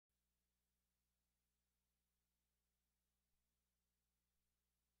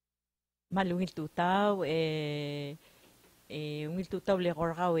Malungil tutaw ungil tutaw le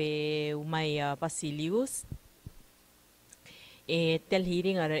korkaw Umai Basilius tel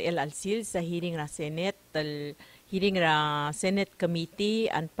hearing ar LLC sa hearing ra Senate tel hearing ra Senate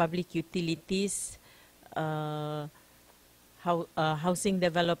Committee on Public Utilities Housing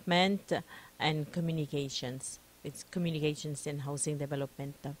Development and Communications. It's Communications and Housing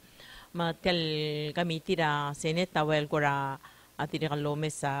Development. Tel committee ra Senate tawel ko ra atirikalome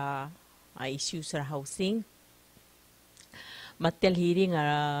sa issues sa housing. Matel hearing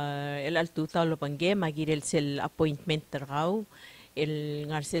el tutaw lopangge magirel sel appointment raw el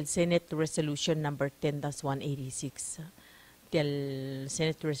ngarsel Senate Resolution number 10-186. Tel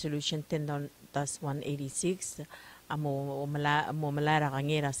Senate Resolution 10-186 amo malara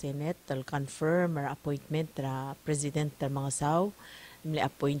kangera Senate tel confirm or appointment ra President ter mga saw mli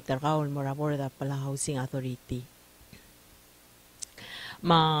appoint raw morabor da Palau Housing Authority.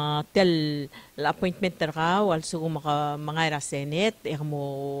 Tel appointment raw also mga Senate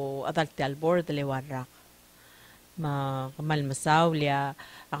mo adalt tel board lewarak kamal masaw liya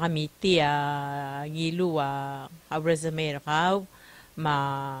akamiti ngilu resume raw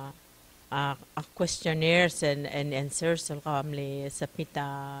questionnaires and answers so kamli submit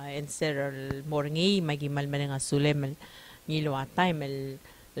answer morngi magimal man nga sulem ngilu time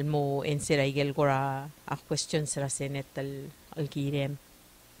mo answer igel ko ra questions ra Senate alkirem.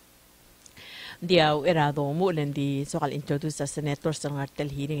 Diaw erado mo lendi so kal introduce sa senators sa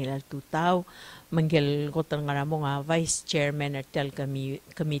ngartel hearing ilal tutaw manggel ko tang mo nga vice chairman artel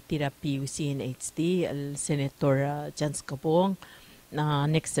committee ra PUC&HD al senator Jans Kapong na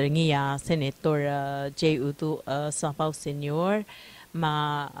next niya senator J. Udui Sapaw Senior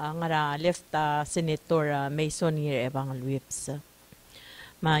ngara left senator Mason here ebang whips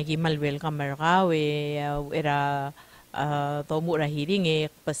magimal welcome raw era tomo ra hearing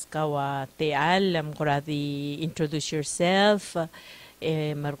paskawa teal kuradi introduce yourself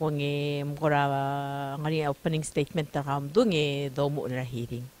markong ngari opening statement ta kamdung tomo ra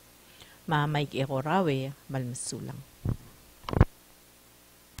hearing mike ko rawe malmasulang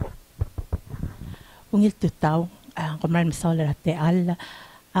ungil tutaw Conrad masaula teal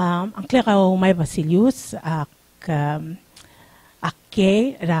ang klika Umai Basilius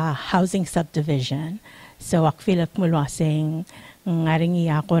akke ra housing subdivision. So akfilak mulwasing ngaring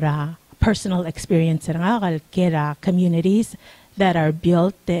iyakora personal experience nga kera communities that are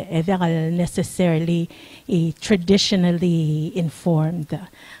built necessarily traditionally informed.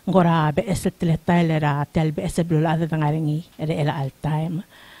 Ngora beeset letalera tel beeset blulada ngaring ela all time.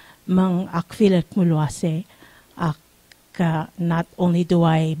 Mang akfilak mulwase not only do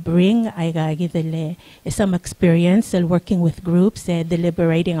I bring some experience working with groups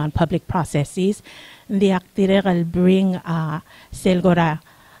deliberating on public processes. The actiregal bring selgora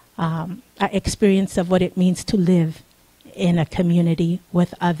experience of what it means to live in a community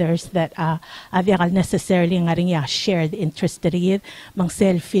with others that aviagal necessarily ngaring shared interest deriv mang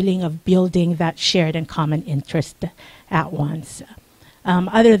feeling of building that shared and common interest at once.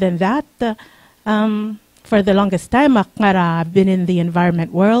 Other than that, for the longest time I've been in the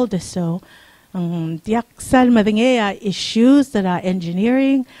environment world, so diaksal madingea issues that are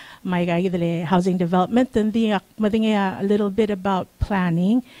engineering, my housing development, and the a little bit about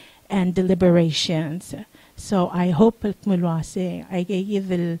planning and deliberations. So I hope mulwase I give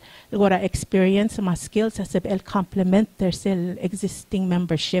the experience my skills as a complement their existing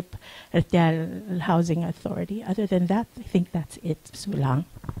membership at the Housing Authority. Other than that, I think that's it. Sulang.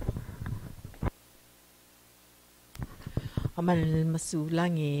 Amal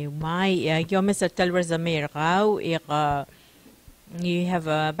masulang Umay yo Mr. Telvers America you have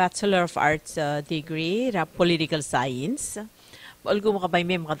a Bachelor of Arts degree ra Political Science. Algo mo kabay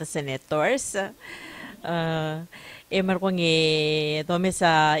may mga senators. Markong dome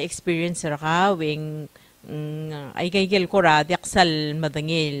sa experience ra ka wing ay kaygel ko ra diaksal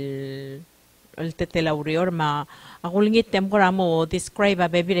madangil ultetelaurior ako lingit tem ko ra mo describe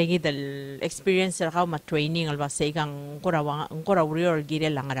baby lagi dal experience ra ka ma training alba sa ikang koraurior gire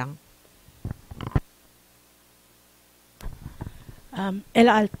langrang.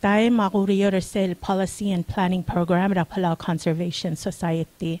 Al time makuriyor sel policy and planning program ra Palau Conservation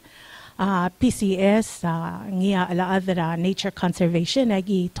Society. PCS ngia ala adra nature conservation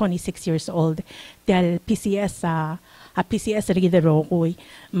agi 26 years old. Del PCS PCS ri gidero koy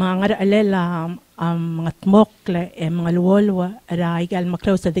mga alela mga tmokle mga luolwa ra igal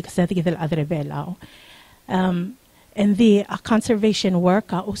maklose dik sa dik dal adre belao. And the conservation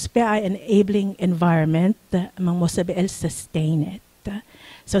work uspea enabling environment mang mosabel sustain it.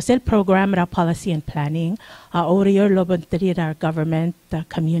 So sel program ra policy and planning, orior lobontari our government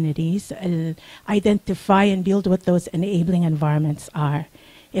communities, identify and build what those enabling environments are.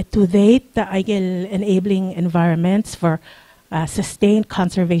 To date, the enabling environments for sustained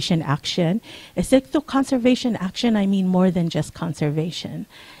conservation action. To conservation action, I mean more than just conservation.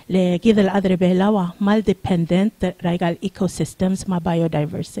 Le gidal adre belawa mal-dependent regal ecosystems ma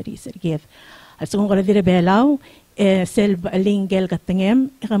biodiversity. Sergiev. Also kung dire belaw, sel lingel katengem,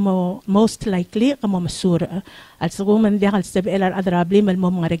 kamo most likely kamo masura. Also kung man diakal sa belar adrabli mal mo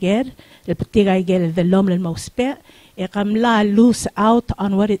mga reger, el putigay gel the lom lel mauspe, la lose out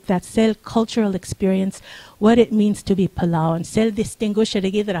on what that cell cultural experience, what it means to be Palau. And cell distinguish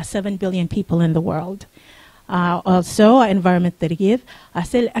there are 7 billion people in the world. Also, environment that give a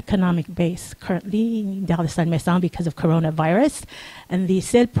cell economic base currently because of coronavirus, and the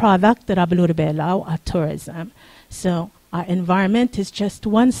cell product that are tourism. So our environment is just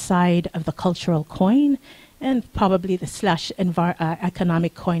one side of the cultural coin, and probably the slash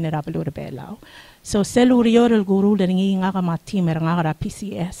economic coin at Belau. So cell urior el guru learning nga mati meranga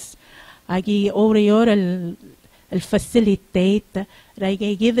PCS. Agi urior el facilitate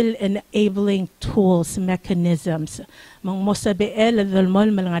ragi give enabling tools, mechanisms. Mang mosabe el dhalmol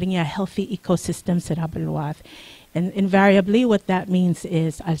malngaringa healthy ecosystems at Abeluath. And invariably what that means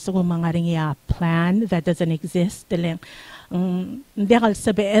is also mangaringa plan that doesn't exist. Ndekal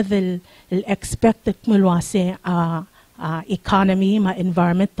sabe el expected mulwase economy, ma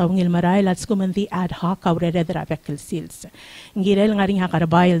environment, tawngil maray, let's go man the ad hoc, awrede dra vekil sils. Ngirel ngaring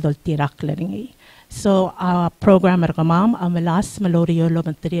hakarabayel dol tirak laringi. So, program ergamam, amalas, malorio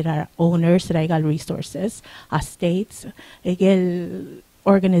lobantari owners, regal resources, states, egel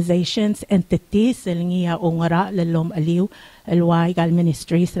organizations, entities, elingia ongara, lelom aliw, elwaigal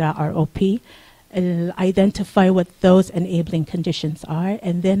ministries, ROP, identify what those enabling conditions are,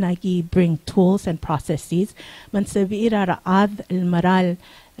 and then I bring tools and processes. Man sabira raad el maral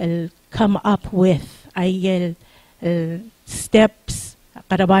come up with steps,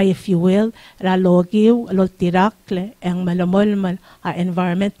 karabay if you will, ra logiw loltirakle ang malamol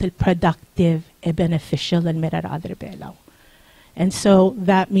environmental productive e beneficial and merar adre belaw. And so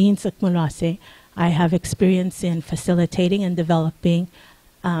that means that mulase I have experience in facilitating and developing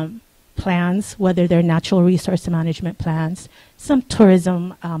plans, whether they're natural resource management plans, some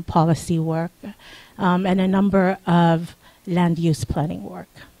tourism policy work, and a number of land use planning work.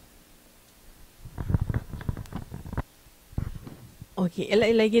 Okay,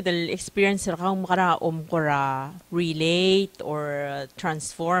 ilagay the experience ra makara kora relate or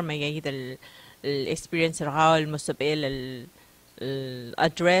transform the experience ra musabel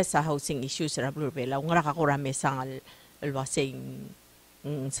address housing issues ra blubela ngara ka kora mesang alwasing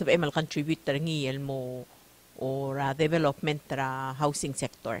sabi mal contribute tarangi mo or development tra housing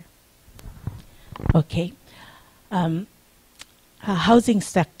sector. Okay. Housing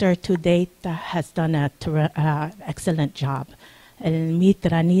sector to date has done an excellent job. Meet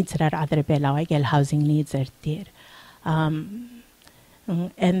the needs that other Belau housing needs are there. And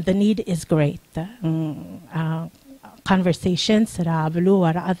the need is great. Conversations or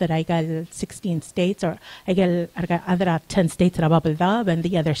other 16 states or other 10 states and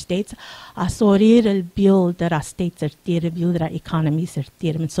the other states sorry build that states are build that economies are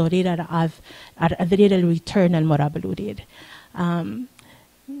and sorry that return al morabalurid.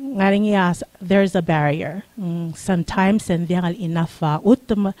 There's a barrier sometimes and there are enough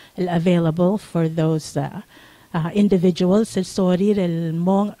available for those individuals sorry el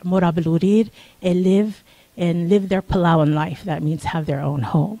morabalurid live and live their Palauan life. That means have their own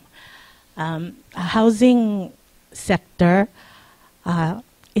home. Housing sector,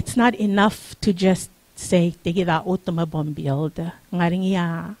 it's not enough to just say, "Tigida utama bom build."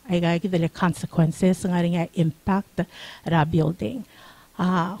 Ngaringa, ay the consequences, ngaringa impact ra building.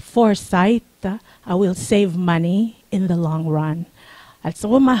 Foresight will save money in the long run. So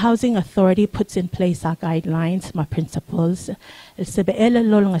Umai Housing Authority puts in place our guidelines, my principles. So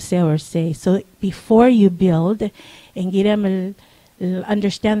before you build, and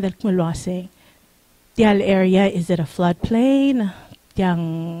understand that the area, is it a floodplain?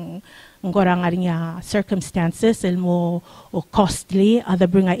 Circumstances more costly, other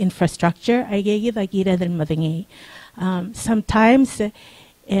bring infrastructure. Sometimes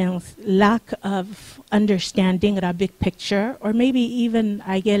and lack of understanding the big picture, or maybe even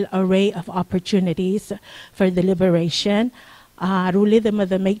array of opportunities for deliberation, really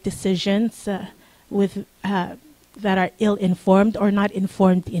the make decisions with that are ill-informed or not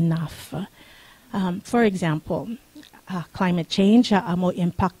informed enough. For example, climate change mo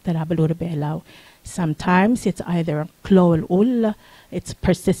impact Belau. Sometimes it's either klol ul, it's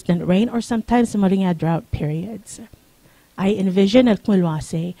persistent rain, or sometimes maringa drought periods. I envision at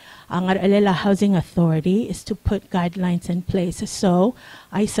Mulwase, ang Ellechel Housing Authority is to put guidelines in place. So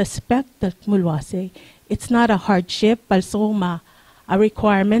I suspect that Mulwase, it's not a hardship, balsoma, a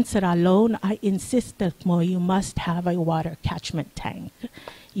requirement sa loan. I insist that you must have a water catchment tank.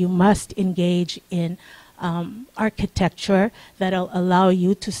 You must engage in architecture that'll allow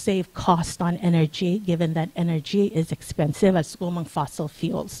you to save cost on energy, given that energy is expensive as among fossil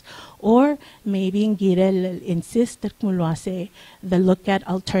fuels. Or maybe insist that the look at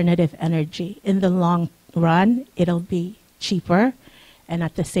alternative energy. In the long run, it'll be cheaper, and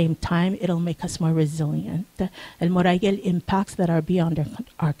at the same time, it'll make us more resilient. And moragel impacts that are beyond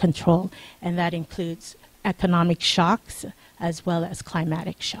our control, and that includes economic shocks as well as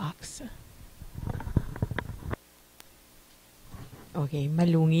climatic shocks. Okay,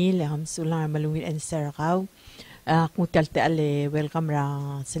 malungi leham sulang malungi and serakaw. Kumutalta ale welcome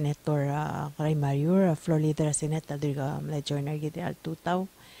ra Senator Karay Mariur, floor leader Senate adriga joiner gidi al tutaw.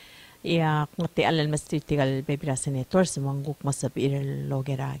 Ya kumati alal mas titigal bebira Senator sumangguk masabir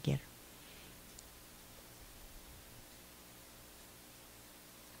logeragir.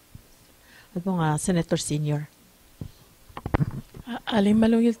 Ano nga Senator Senior? Alim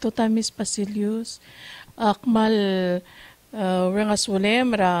malungil tuta Miss Basilius. Akmal Rengas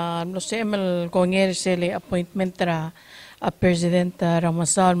ulem ra no se emal gonger sele appointment ra a President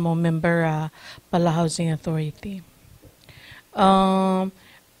Ramasal mo member Palau Housing Authority.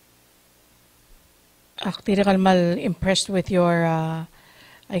 Actually kalmal impressed with your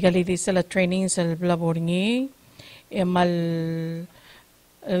ay galidi sala training sa laboringi emal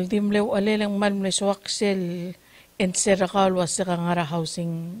dimlew alelang mal meswaksel enserakal wasaka ngara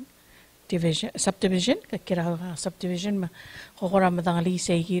housing division subdivision kakira subdivision ma kokora madangali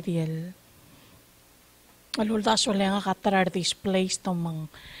segi diel alulda solenga katarar displaced tomang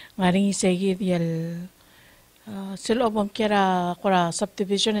ngaring segi diel silobom kira kora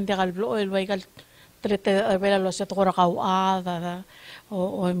subdivision hindi kalblo oil way kal trete vela lo sa kora kawa da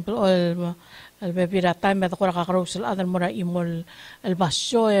o albebira time at kora kakrosel adan mura imol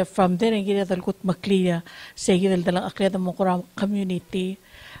albasyo from there ngira dal kut makliya segi dal dalang akliya mo kora community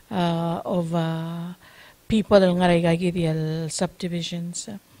of people ng ngaray subdivisions.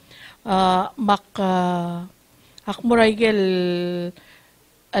 Akmuraygel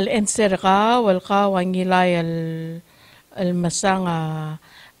al-enser ka, wal ka, wangilay al-masang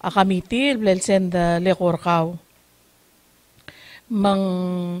akamiti, blelsend lekor ka.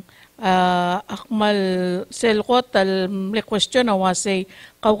 Mang akmal selkot al-question awasay,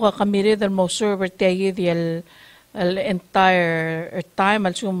 kaw ka kamiri dal mo server tayo entire time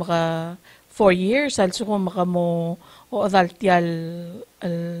also maka 4 years also maka mo o adaltial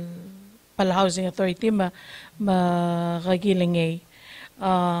Palau Housing Authority makagiling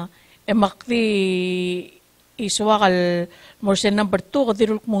emakti iswakal morsen number 2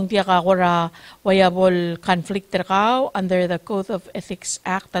 kadirul mong tiya ka kora wayable conflict ka under the Code of Ethics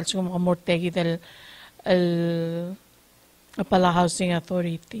Act also maka mortegi del Palau Housing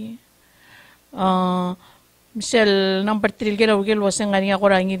Authority. Misal number 3 gil wasang nga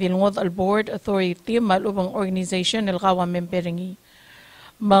ko rangi dilngod al board authority malubang organization el kawa memberingi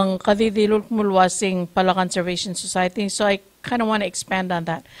mang kadidilul mulwasing Palau Conservation Society, so I kind of want to expand on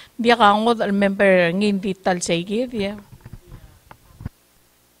that. Dia ka ngod al member ngin dital segi dia.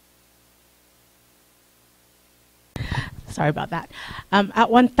 Sorry about that.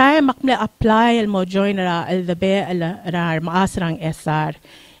 At one time, makmle apply al mo join the be al maasrang SR.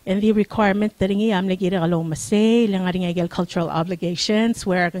 And the requirement that I'm nagira along masay, langaring cultural obligations,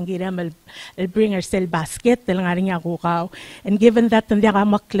 where I can get them bring her sell basket, and given that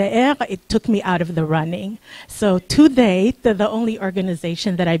it took me out of the running. So to date, the only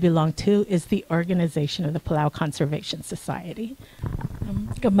organization that I belong to is the organization of the Palau Conservation Society.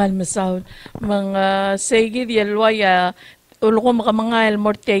 Kamal masaw, mga segi dialwaya, ulko mga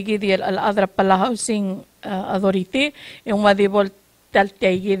mortegi dial al-adra Palau Housing Authority, yung madibol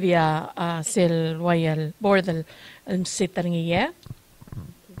taltegi dia sel royal board al sitarngiya.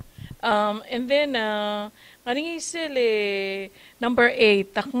 And then kaningi sel number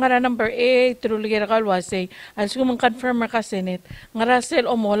 8 ngara number 8 truliger kalwase al sumang confirm ka Senate ngara sel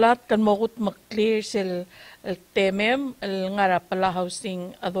omolat kan mokut mak-clear sel al temem al ngara Palau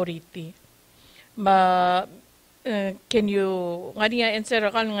Housing Authority. Can you ngania answer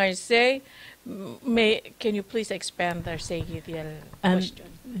kan ngar say can you please expand their question?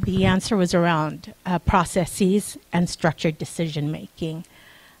 The answer was around processes and structured decision making.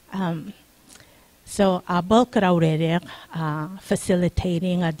 So bulk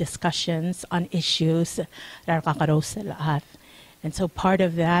facilitating discussions on issues that are. And so part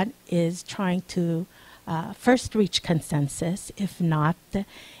of that is trying to first reach consensus, if not,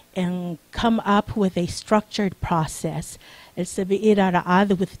 and come up with a structured process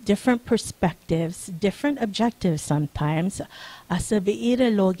with different perspectives, different objectives sometimes,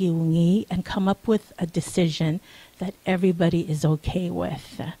 and come up with a decision that everybody is okay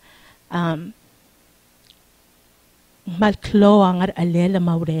with. Malklo ang alel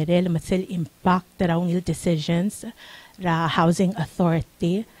maurere masel impact raung decisions ra Housing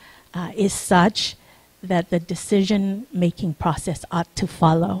Authority is such that the decision-making process ought to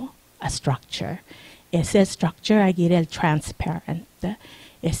follow a structure. Ese structure agirel transparent.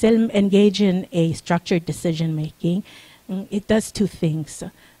 Ese engage in a structured decision-making. It does two things.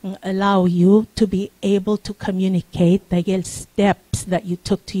 Allow you to be able to communicate the steps that you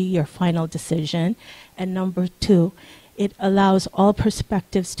took to your final decision. And number two, it allows all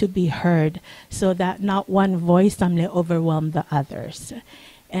perspectives to be heard so that not one voice overwhelm the others.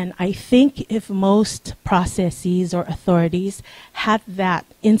 And I think if most processes or authorities had that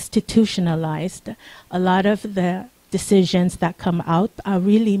institutionalized, a lot of the decisions that come out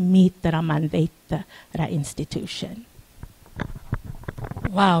really meet the mandate the institution.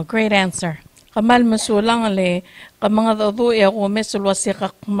 Wow, great answer. Kamal masulang ale kamanga dadu e ako mesulwasi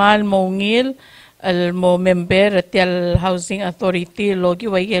kakmal mongil al mo member at el Housing Authority logi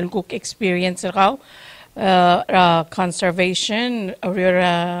wayel cook experience raw conservation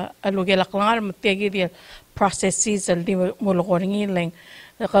alugel aklangar mategi di processes al di mulokongileng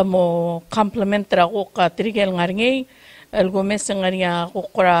kamo complement ra ko ka trigel ngarngay al gomes ngaria ko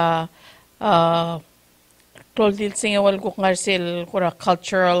kora Toldil singawal ko ngarsil kora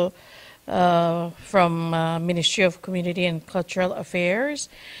cultural from Ministry of Community and Cultural Affairs.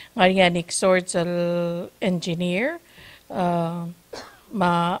 Ngarianik swords al engineer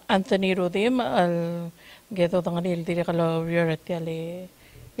ma Anthony Rodim al geto tanganil diri kalo rioratiale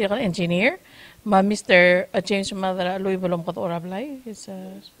diri kalo engineer ma Mr. James Madra Louis Bolom kat orablay is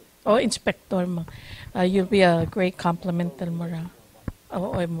inspector ma you'll be a great complement al mora.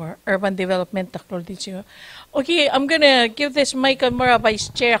 More urban development technology. Okay, I'm gonna give this mic to more Vice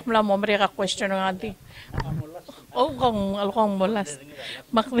Chair. Mula mo mereka question ng ati. Kung alkong mulas.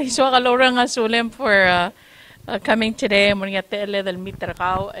 Makliswa kalora nga sulem for coming today. Muna nga tele del meter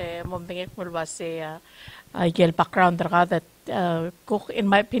kao. Mumtingit mulba si yel background ka that cook in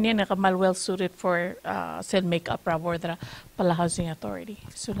my opinion nakamal well suited for cell makeup rabor dra Palau Housing Authority.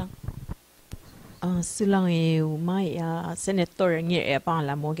 Sulang. Sulang Umai Senator ngir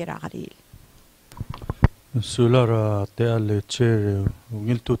pangala mo girakaril. Sulara te Ellechel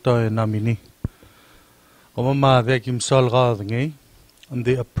ngil tuta namini. Omama vacuum salga ngai. And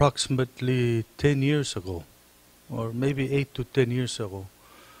they approximately 10 years ago, or maybe 8 to 10 years ago,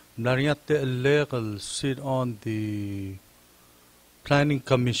 Nariate Ellechel sit on the Planning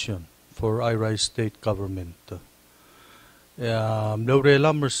Commission for I-Rise State Government.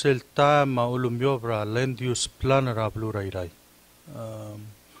 Mlaurela Marcel ta maulumyobra land use plan rablurai.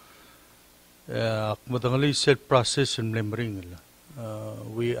 Madangali set process in Lemring.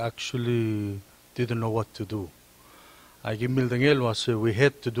 We actually didn't know what to do. I give Mildangel was we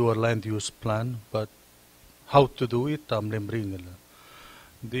had to do a land use plan, but how to do it Lemring.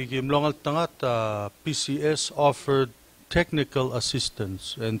 The Gimlongal Tangat PCS offered technical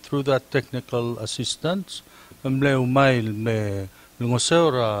assistance, and through that technical assistance Umai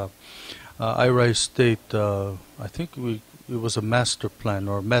I-Rise State, I think it was a master plan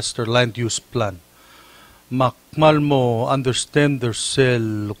or master land use plan. Makmal mo understand their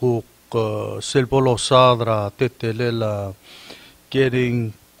cell polo sadra tetelela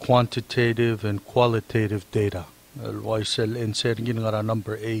getting quantitative and qualitative data. Why cell inserting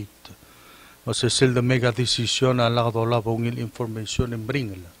number 8. Was a cell the mega decision ala dola bongil information in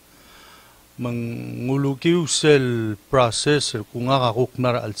bringla. Mangulukiw sel process kung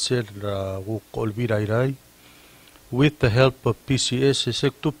akakuknar al sel olbiray with the help of PCS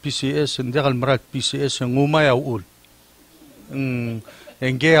sekto PCS hindi kalmarak PCS ng Umai ul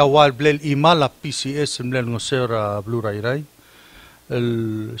enge awal blel imala PCS mlel ngosera bluray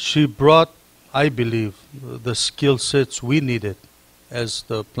she brought I believe the skill sets we needed as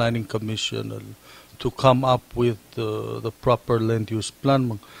the Planning Commission to come up with the proper land use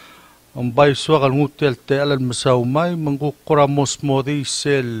plan. Ang baiswa kal ngutel te alal masaumay mangkukuramos mo di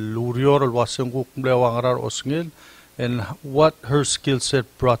sel urior alwasang kukmlewangarar osngil and what her skill set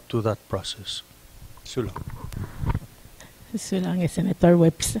brought to that process. Sulang. Sulang Senator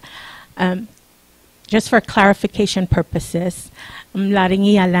Whips. just for clarification purposes,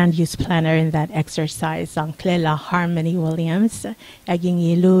 laringi a land use planner in that exercise, ang Clela Harmony Williams, aging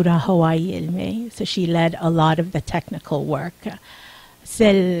ilura Hawaii ilme. So she led a lot of the technical work.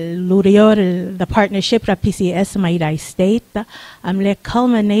 Sel lurior the partnership ra PCS Mairai State, le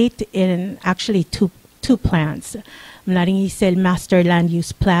culminate in actually two plans. Laringi sel master land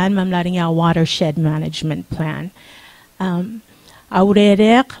use plan, laringi a watershed management plan.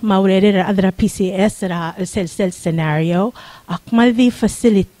 Maurere adra PCS ra sel scenario akmaldi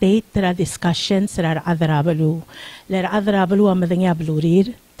facilitate ra discussions ra adra balu ler adra balu amadanga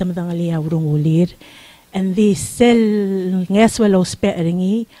blurir tamadanga liya urungulir and the sel ngeswelo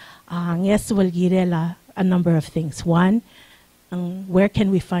speringi ngeswel girela a number of things. One, where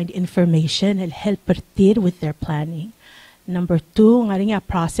can we find information and help partir with their planning? Number two, ngaring a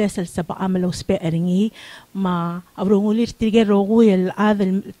process al sa paamalo speringi ma abrungulir tige roguyel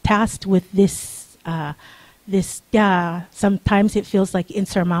adel tasked with this sometimes it feels like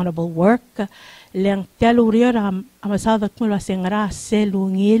insurmountable work. Leng telurir amasadak mula sengra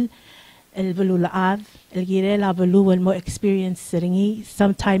selungil el velulaad el girela velu el mo experience seringi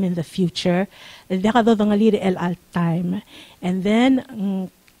sometime in the future. El dekado dangalir el al time, and then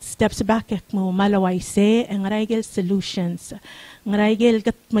steps back at mo malaway se ang raigel solutions ng raigel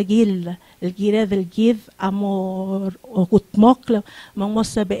gat magil el gira del give amor o gutmok mang mo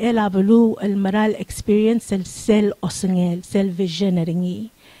sa beela belu el maral experience el sel osengel sel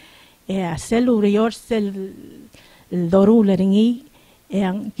visioneringi sel urior sel doru leringi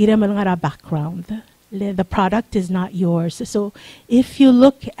ang gira malngara background. The product is not yours. So if you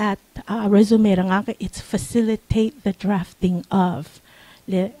look at resume rangaka, it's facilitate the drafting of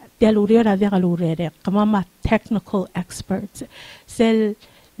kamama technical experts. Sel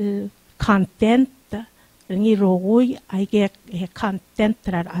content ngi rogoy I get content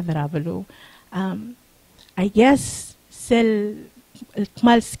rar adrabelu. I guess sel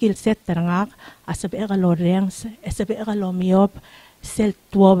mal skill set rangak asab egalo rengs asab egalo miop sel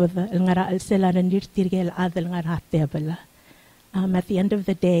tuob ngara al selarandir tirgel adel ngara tebel. At the end of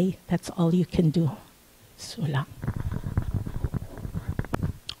the day, that's all you can do. Sula.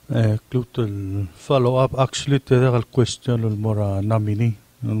 Clutel follow up actually to the question more namini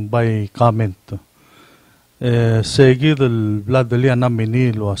by comment. Segi del bladelia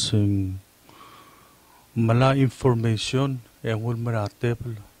namini was mala information e ngul mara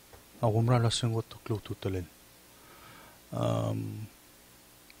table agumra la sengo to clutelen.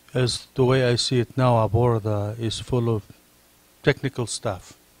 As the way I see it now, our board is full of technical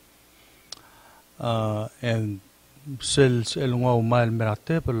staff and cells elunga umal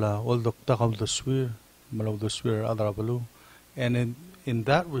merate pala all the takal the swir malaw the swir adrabalu, and in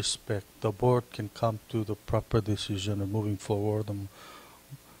that respect the board can come to the proper decision of moving forward.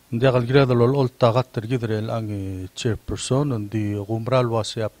 Ndiakal grada lol all tagat tergidre ang chairperson and the gumral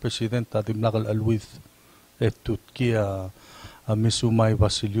was a presidenta dimnakal alwith etut kia Miss Umai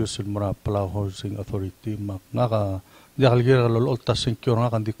Basilius el mura Palau Housing Authority ngaka diakal gira lol all tasing kyor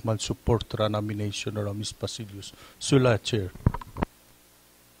nga kan dikmal support ra nomination ra Miss Basilius sula chair.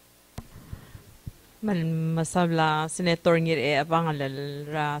 Masabla senator ngir abang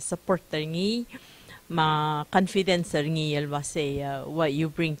ra supporter ngi ma confidence ngi elwase what you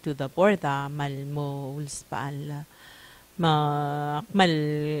bring to the board mal mo ulspal ma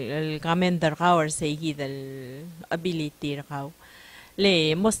mal commander ka or saygi dal ability ka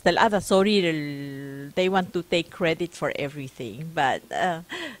le most al other sorry they want to take credit for everything, but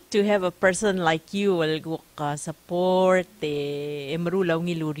to have a person like you will support emrulaw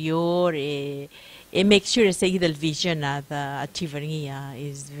ngi lurior make sure saygi dal vision the achiever ngiya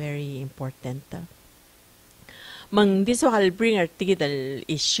is very important. Mang this will bring our tigidal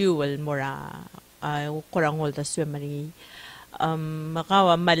issue wal mora kurangol da swimari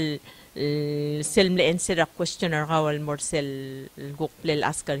makawa mal selmle answer a questioner kawal more sel guklel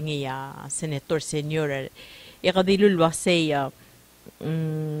askar ngiya senator senior ikadilul wasay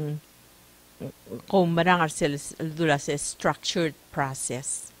kung marang sel dula sa structured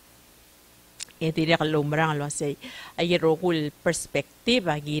process dire kallo marang wasay ay rokul perspective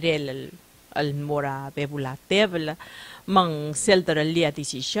agirel al mora bebulatev mang self-reliant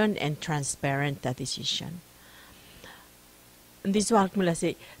decision and transparent decision. This work mula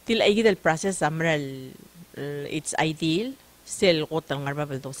say till ay process amral it's ideal sel kotang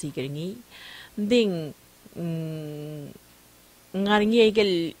ngarbabal do sigiringi ding ngarngi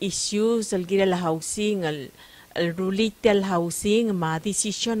ay issues al gira housing al retail housing ma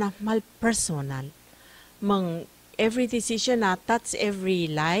decision mal personal mang every decision touch every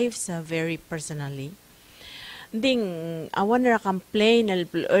lives very personally. Ding awan ra complain al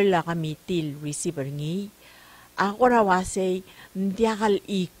la kamitil receiver ngi. Ako ra wasay ndiakal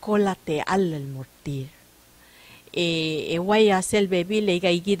ikolate al mortir. Waya sel baby like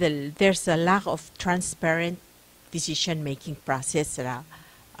there's a lack of transparent decision making process ra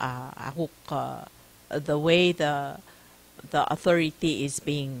the way the authority is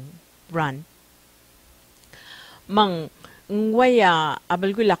being run. Mang waya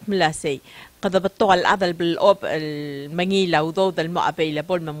abelgulak mula say kada bato al adal bil op al mangilaw do dal mo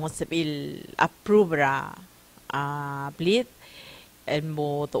available mamusabil approve ra bleed and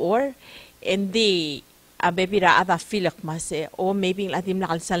mo or hindi abebira ada filak mase o maybe atim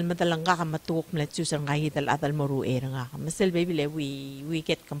na kalsal madalang ka matukok mla tsusan nga hidal adal moru nga masel baby le we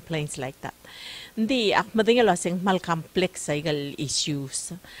get complaints like that. Hindi ak madingal waseng mal complex sa igal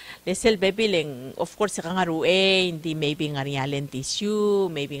issues. Lesel baby leng of course sa nga hindi maybe nga niya lent issue,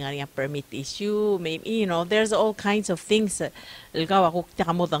 maybe nga niya permit issue, maybe there's all kinds of things. Ilgaw ako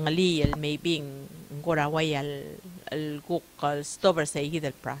tikamo dangali maybe ngoraway al kuk stover sa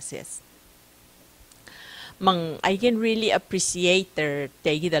igidal process. I can really appreciate the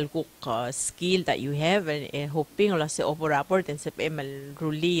skill that you have and hoping la se operaport and sa emal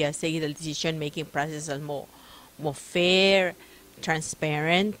rulia sa the decision making process mo fair,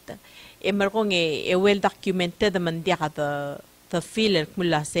 transparent. Emal kong well documented man dia ka the feel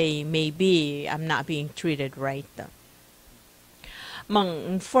mula say maybe I'm not being treated right.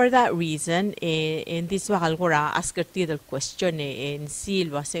 For that reason, in this wakal ko ra ask the question in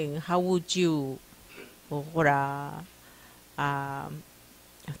Silva saying how would you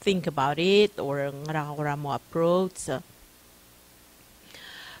think about it or ngara mo approach.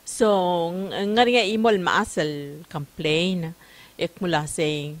 So ngari imol maasal complain ek mula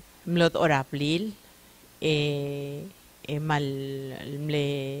saying mlot oraplil mal mle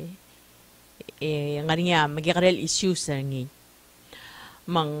ngari magikarel issues ngi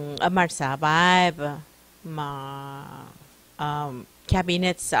mang amar sabay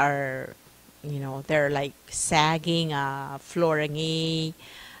cabinets are they're like sagging, flooring,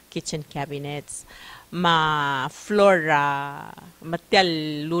 kitchen cabinets, floor, matel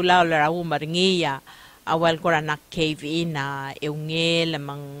lula la umaringiya, awal ko na cave in, eungel,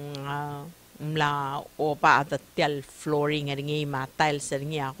 mla opa at tel flooring ringi, tiles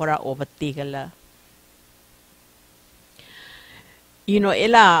ringi, akora obatigala.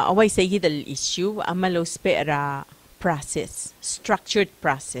 Ila away sa hidal issue, amalo spera process, structured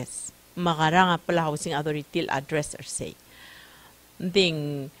process. Makaranga Palau Housing Authority address or say.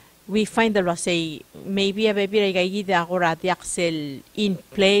 Then we find the say maybe a baby regayida akurati axel in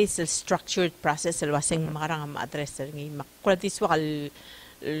place a structured process al wasing makaranga address ngi makuratis wakal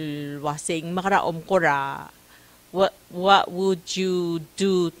wasing makara omkora what would you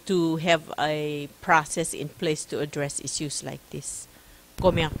do to have a process in place to address issues like this?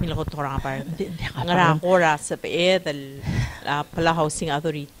 Komiak milakot orang apa? Ngara kora sa peet Palau Housing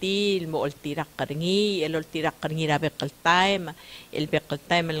Authority mo tirak karingi tirak karingi rabe kaltime bekal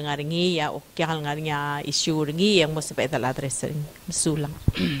time ngaringi ya o kya ngaringi issue ringi yang mo sa peet address ring sulang.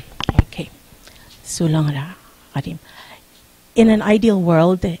 Okay, sulang ra karim. In an ideal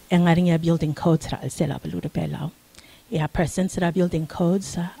world, ang ngaringi building codes ra sila Belau. Yeah, persons that are building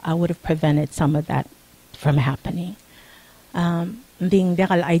codes, I would have prevented some of that from happening. In the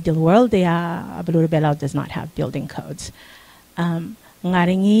ideal world, Belau does not have building codes.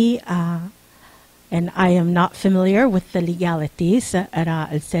 Ngaringi, and I am not familiar with the legalities at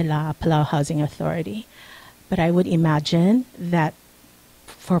Palau Housing Authority, but I would imagine that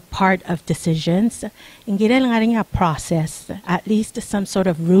for part of decisions, ngaringi a process, at least some sort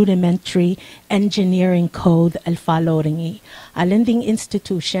of rudimentary engineering code al following alending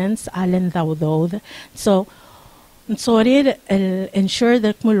institutions alen daudod. So ensure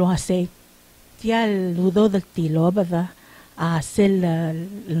that mulwase tial ludo del tilo bada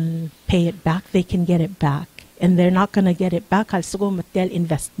pay it back, they can get it back. And they're not going to get it back al sugo matel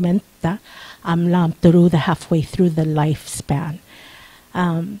investment through the halfway through the lifespan.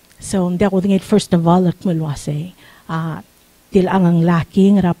 So first of all mulwase til ang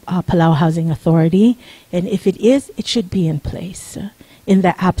lacking Palau Housing Authority, and if it is, it should be in place. In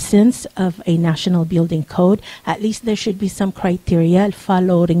the absence of a national building code, at least there should be some criteria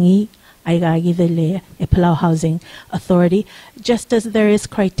following a Palau Housing Authority, just as there is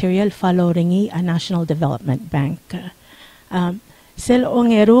criteria following a national development bank.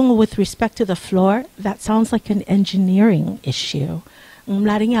 With respect to the floor, that sounds like an engineering issue.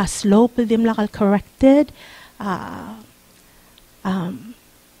 Slope corrected.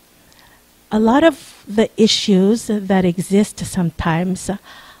 A lot of the issues that exist sometimes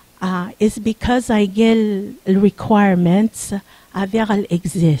is because I get requirements that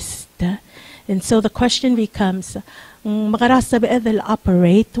exist. And so the question becomes, makarasab edel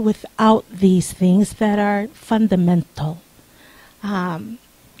operate without these things that are fundamental. FAA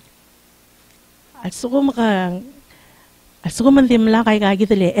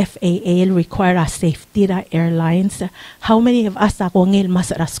require safety airlines. How many of us akongil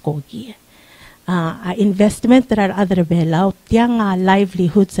masaraskogi? Investment that are other belau, tiang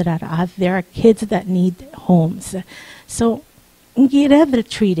livelihoods that are out there, are kids that need homes. So, ngireder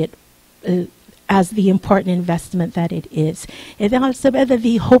treat it as the important investment that it is. And then also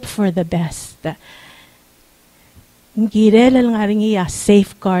we hope for the best.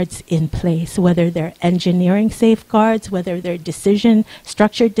 Safeguards in place, whether they're engineering safeguards, whether they're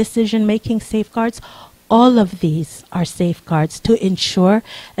structured decision-making safeguards. All of these are safeguards to ensure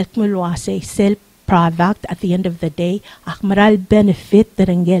that mulwase sell product at the end of the day, akmaral benefit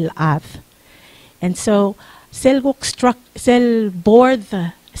derengel av. And so, cell board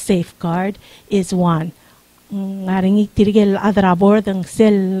safeguard is one. Ngaringi tirigel adra board ang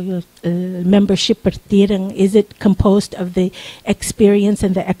cell membership pertirang, is it composed of the experience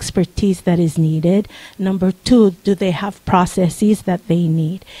and the expertise that is needed? Number two, do they have processes that they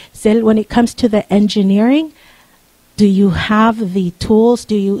need? Cell, when it comes to the engineering, do you have the tools?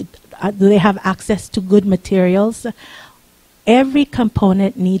 Do they have access to good materials? Every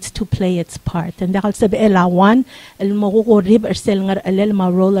component needs to play its part. And dahil sa one,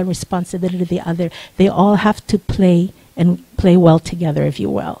 role and responsibility the other. They all have to play and play well together, if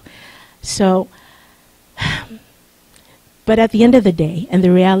you will. So, but at the end of the day, and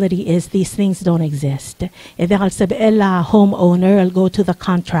the reality is these things don't exist. Homeowner will go to the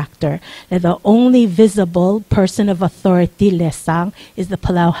contractor. The only visible person of authority lesang is the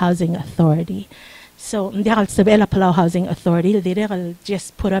Palau Housing Authority. So, Palau Housing Authority, they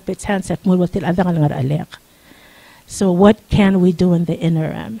just put up its hands at mulwatil adang alek. So, what can we do in the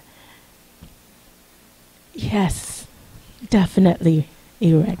interim? Yes, definitely,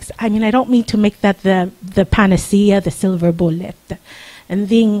 Erex. I mean, I don't mean to make that the panacea, the silver bullet. And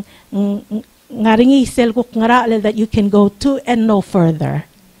then, that you can go to and no further.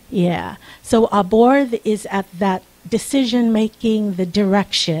 Yeah. So, our board is at that decision making, the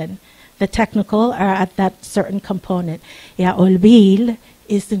direction. The technical are at that certain component. Yeah, Olbil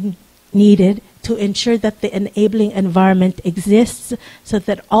is needed to ensure that the enabling environment exists so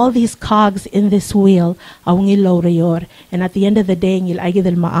that all these cogs in this wheel are ngil. And at the end of the day, ngil agid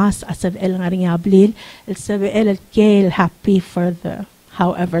el maas asab el ngaring ablil el sab el kale happy for the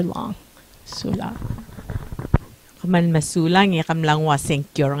however long. Sula. Kaman masulang yakam lang waseng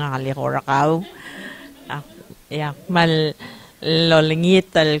cure nga kalikor yak mal lolingit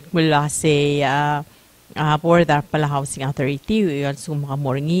mula sa board of Palau Housing Authority, we also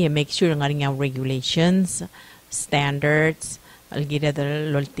makamoringi make sure nga rin regulations, standards, algida dal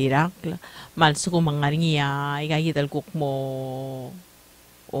loltirak, malso kung mga rin igayit kuk mo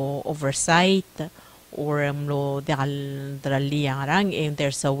oversight or lo drali ang and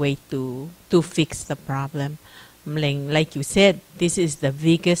there's a way to fix the problem. Like you said, this is the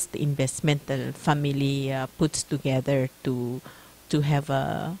biggest investment the family puts together to have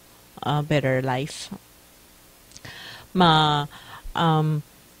a better life.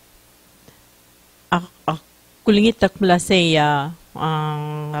 Kulingit takmula sa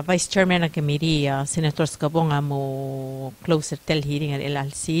Vice Chairman ng Committee, Senator Skabong mo closer tel hearing at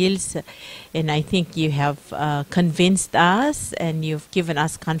Ellechel, and I think you have convinced us and you've given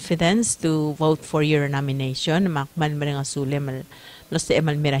us confidence to vote for your nomination. Makman mo rin ang sulim sa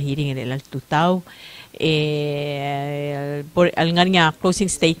emal mira hearing at Ellechel. Al nga closing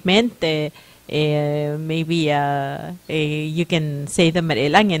statement, maybe you can say them at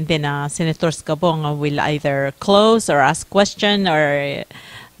ilang, and then Senator Skabong will either close or ask question or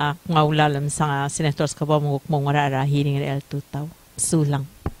maulalam sa Senator Skabong mong marara hearing at Ellechel. Sulang.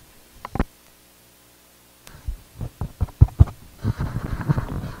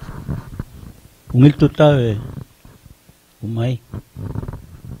 Ungil tutaw Umay.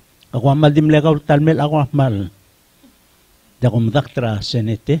 Ako amal dim legaw talmel ako amal. Dako mdaktra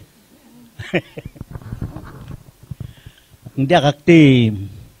senete. Hindi akakti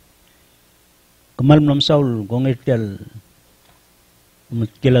kamal nam saul kung itel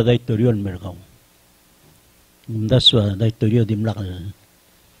mutkila daitoryon mergaw. Daswa daitoryo dimlakal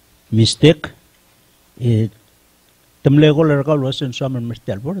mistake tamlego lergaw wasen saman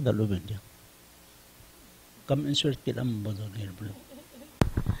mestel bor dalu benja. Kam insert tilam bodo nirblue.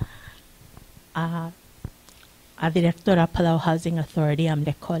 A directora Palau Housing Authority,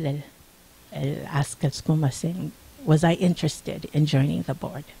 Ellechel, asked us, was I interested in joining the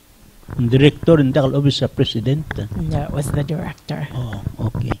board? Director hindi kal office sa president. That was the director. Oh,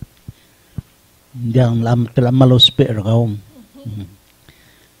 okay. Hindi ang telah malos per kaum.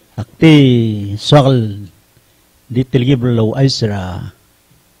 Akti soal di tilgi belau aisra.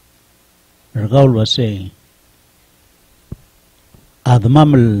 Ragaul wase.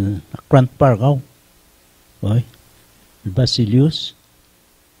 Admamel Grand Park Oi. Basilius.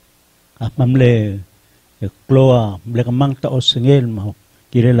 Mamle kloa mle kamang taos sengel mau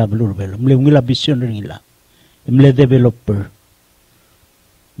kirela belur belo mle ngila vision ringila mle developer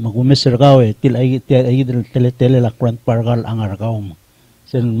magumeser gawe til ay tele la Grand Park angar gaum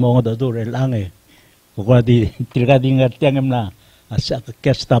sen mo da durel ange ko di tilga di ngat yang na asa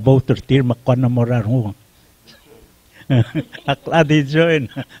kesta bauter tir makon na morar ho akla di join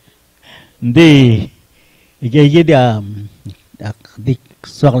di ige dia di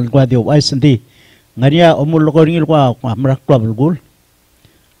soal gua di wais ndi ngaria omul ko ringil ko amrak ko bulgul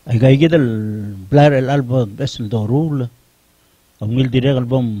ay gay gidal blar el album besel do rule omil dire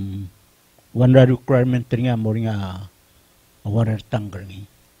album one requirement ringa moringa water tanker ni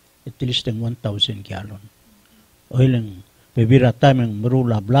at least 1000 gallon oiling bebira tameng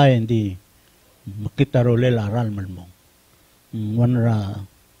merula blay ndi makita rolela aral malmo wanra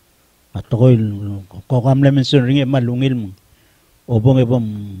atoil ko kamle mention ringa malungil mo obong ebom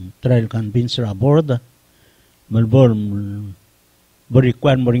trial convincer aboard malbor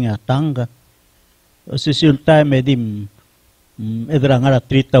borikwan moringa tanga sisul time edim edra ngara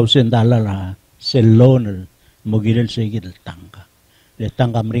 $3,000 sel loan mogirel segil tanga le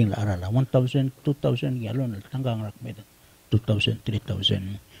tanga mring la arala 1,000 2,000 gallon tanga ngrak med 2,000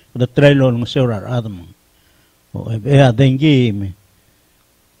 3,000 the trial loan seura adam o e adengi me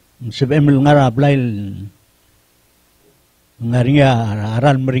sebemel ngara blail ngaringa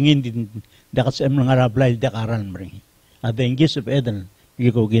aral meringin dakas em ngarap lai dak aral mering ada ingis of eden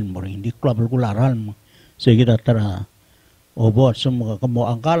gigo gin mering di club kul aral mo so kita tara obo semua kamo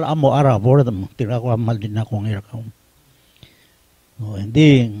angkal amo ara bordam tira ko amal din ako ngira ka oh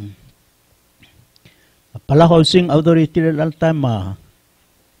ending Palau Housing Authority al time a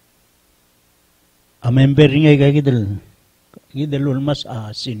member ringa gidel ulmas a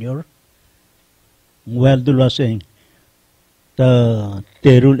senior well dulu saying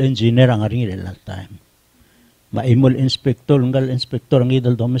terul engineer ang ringi delal time. Maimol inspektor ngal inspektor ang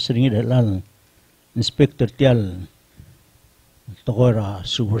idal domes ringi delal. Inspektor tial tokora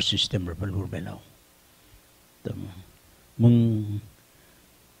sewer system berbelur belau. Mungosisul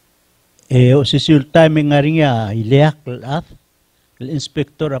time ang ringi ileak at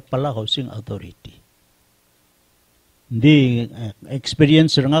inspektor Palau Housing Authority. Hindi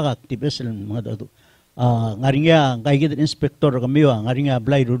experience nga actives mga dado. Ngaringa kay gid inspector kami ngaringa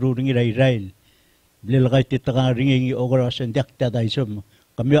blay rururingi rail blil kay titaka ringi ogora sendak ta daisom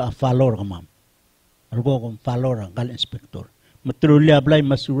kami follower kamam argo kom follower kal inspector matrulya blay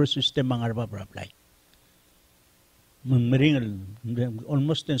masuro system ang arba blay mering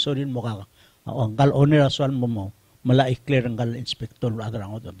almost en sorin mo ka ang kal owner aswal mo mala i-clear ang kal inspector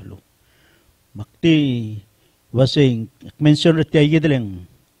adrang od belu makti wasing mention ret kay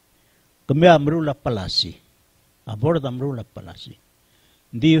gidleng kami amrula palasi, aboard amrula palasi.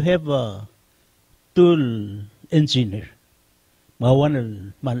 Do you have a tool engineer?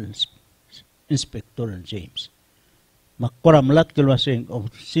 Mawan mal inspector James. Makoram lat kalwasing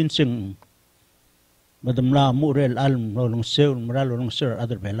of sinsing madam la murel alm lolong seur moral lolong seur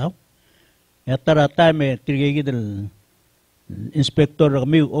other belau. Yatara time tirigidel inspektor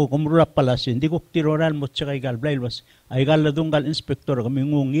kami o kumrula palasi hindi ko tiroral mo tsaka igal blail was ay gal ladunggal inspektor kami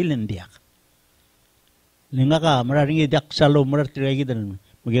ngungilin diak linga ka mararingi diak salo marar tiragi dan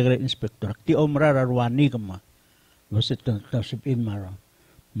magigal inspektor ti o marar arwani kama wasit kan tasipin mara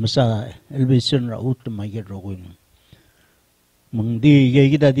masa elevation ra ut magir rogoin mangdi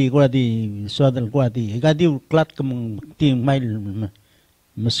gida di ko di swadal ko di gadi klat kamang ti mail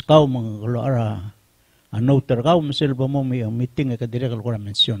maskaw mang ara ano terkau misal ba mo may meeting ka dire ko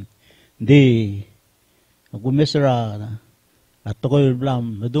mention di agumesra ato ko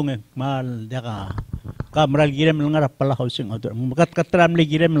blam medung mal deka kamral girem ngara Palau Housing Authority makat katram le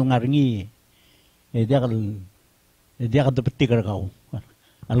girem ngaringi dia ka dapeti kau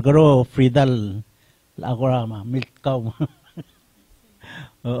algaro fridal agora ma milk cow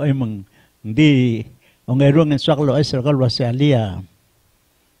ay mang di ang erong en swaklo ay circle wasalia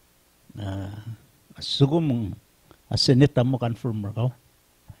sugum aseneta mo confirm ko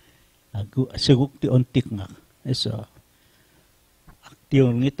seguk ti ontik nga eso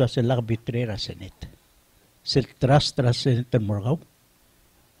aktiyon ngito sa lakbitrera senet sel trust senet mo ko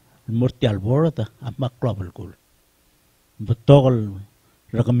morti alborda amak global kul betokol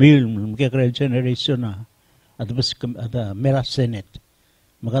rakamil mkekre generation na adbas ada mera Senate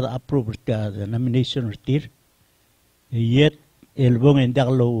magada approve the nomination retir yet elbong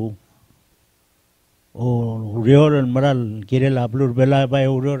endaklo o urior maral girela blur bela bay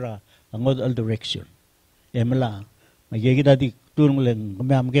uriora angod all direction emla magigida di turung leng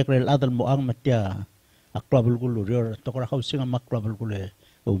kami mkekre adal mo ang matya aklabul kulo urior tokra housing am aklabul kulo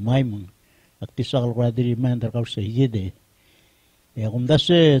umay mong aktisakal ko diri man dar kausa yede ya kumdas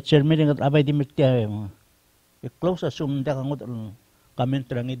chairman ng abay di matya close asum da kangot comment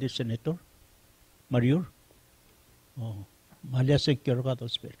rangi di senator Mariur oh Malia secure ka to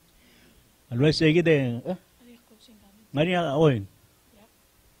spell always say gide Maria oin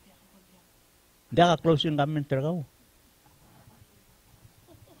da ka closing comment tragaw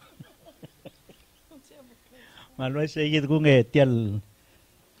always say gide kung tial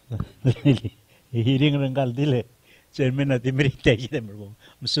hiring ranggal dile chairman na timirita gide mo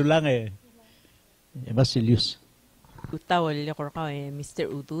musulang Basilius. Utawal ko ka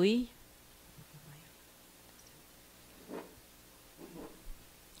Mr. Udui.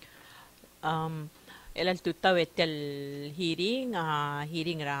 Elal tutaw etel hearing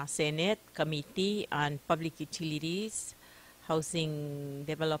ra Senate Committee on Public Utilities, Housing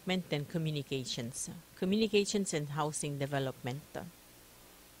Development and Communications. Communications and Housing Development.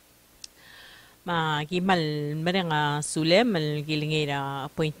 Magimal mereng sulem gilingira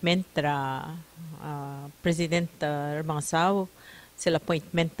appointment ra President Rmangsaw sila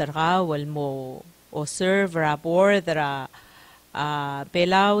appointment ra wal mo o serve ra board ra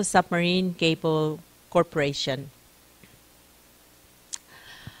Belau Submarine Cable Corporation.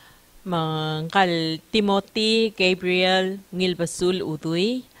 Mangkal Timothy Gabriel Ngilbasul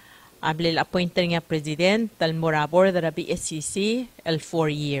Udui ablil appointed nga President al morabor ra BSCC 4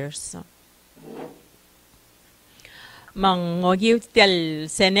 years. Mangogiw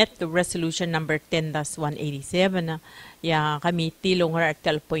tel Senate Resolution number 10-187 ya committee longar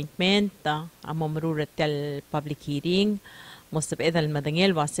tel appointment amomrura tel public hearing most of edal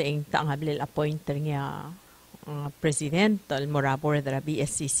madangel wasa ing taangablil appointer nga president al morabor da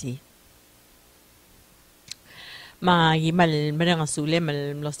BSCC magimal merang asule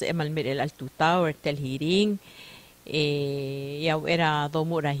mal los emal mirel al tuta or tel hearing yaw era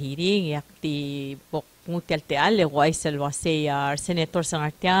domura hearing yakti bok ngutel te ale waisel wase senator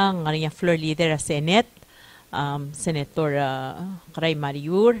sangartiang ngariya floor leader a Senate senator Kray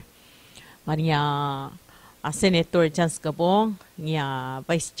Mariur ngariya senator Jans Gabong nga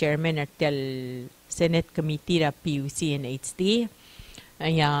vice chairman artel Senate committee ra PUC&HD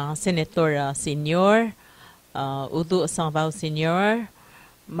nga senator senior Udui Sangbaw senior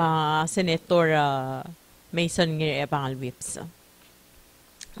ma senator Mason ngir ebangal whips.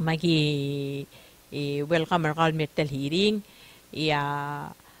 Magi welcome our metal hearing.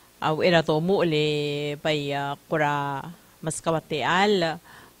 Ya era tomu le by kura maskawate al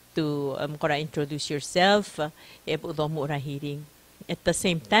to kura introduce yourself. Ebu tomu ra hearing. At the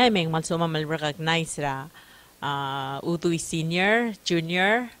same time, ang malsuma mal recognize ra Udui Senior,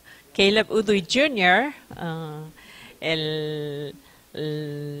 Junior, Caleb Udui Junior,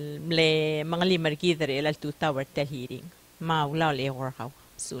 le mga limar gidre el tu tower tel hearing maulaw le workaw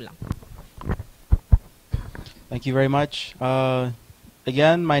sulang. Thank you very much.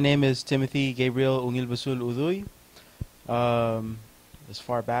 Again, my name is Timothy Gabriel Ungilbasul Udui. As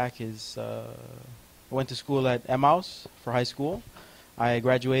far back as I went to school at Emmaus for high school. I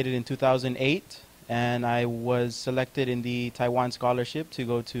graduated in 2008 and I was selected in the Taiwan scholarship to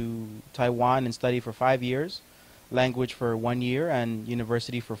go to Taiwan and study for 5 years. Language for 1 year and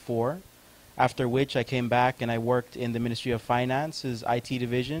university for 4, after which I came back and I worked in the Ministry of Finance's IT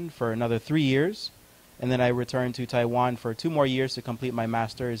division for another 3 years, and then I returned to Taiwan for 2 more years to complete my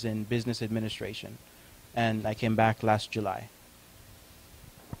master's in business administration, and I came back last July.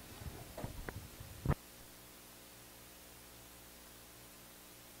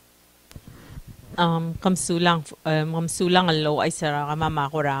 Kamsulang alo ay sara kamama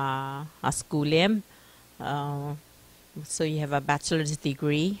ko ra askulem. So you have a bachelor's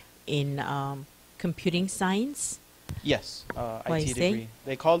degree in computing science? Yes, IT degree.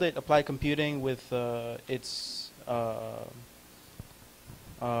 They called it applied computing with its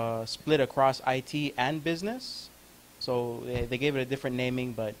split across IT and business. So they gave it a different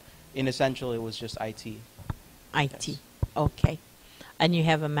naming, but in essential it was just IT. IT, yes. Okay. And you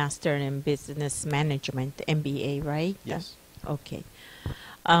have a master in business management, MBA, right? Yes. Okay.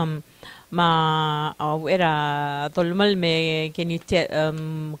 Era tolmal me can you tell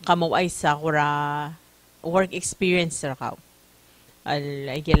kamo ay sa kura work experience ra ka al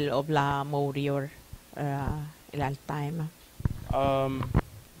igel obla morior ilal time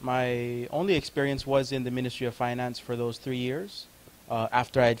My only experience was in the Ministry of Finance for those 3 years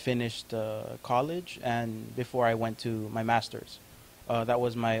after I had finished college and before I went to my master's. That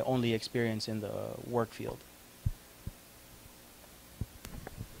was my only experience in the work field.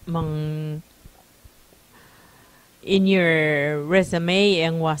 In your resume,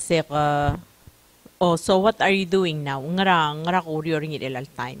 ang wasik, so what are you doing now? Ngara ko rin ilal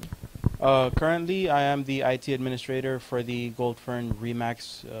time. Currently, I am the IT administrator for the Goldfern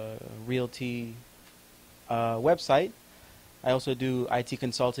Remax Realty website. I also do IT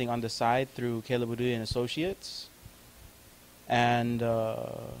consulting on the side through Udui and Associates. And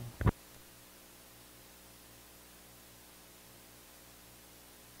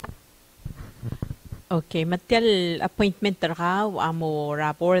okay, material appointment ka amo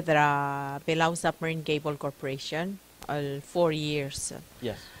rapor dra Belau Submarine Cable Corporation al 4 years.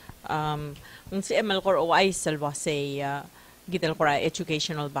 yes. Kung si ML ko OI salwa say gital ko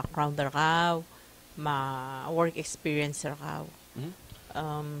educational background ka, ma work experience ka.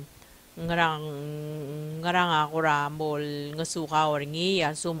 Ngarang ako ra mol ngasuka or ngi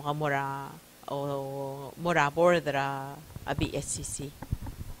asum ka mura o mura bordra a BSCC.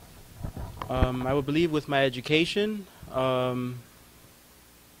 I would believe with my education,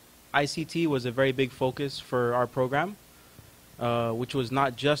 ICT was a very big focus for our program, which was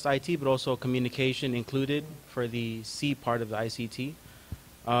not just IT but also communication included for the C part of the ICT.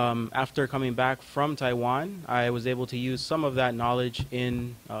 After coming back from Taiwan, I was able to use some of that knowledge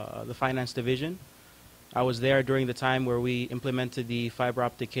in the finance division. I was there during the time where we implemented the fiber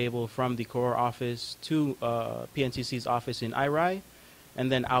optic cable from the core office to PNCC's office in Irai, and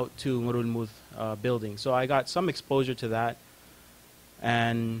then out to Ngurulmuth building. So I got some exposure to that,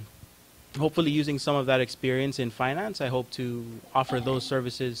 and hopefully using some of that experience in finance, I hope to offer those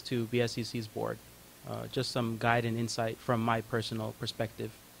services to BSCC's board. Just some guide and insight from my personal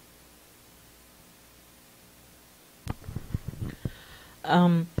perspective.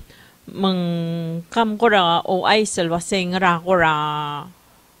 Mang kam ko ra OI salwaseng ra ko ra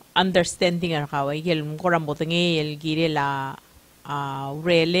understanding ra ka yel ko ra mo tingi yel girela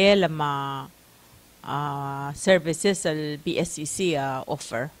rele lama services al BSCC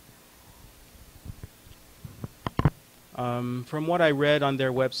offer. From what I read on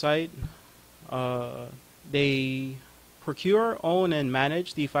their website, they procure, own, and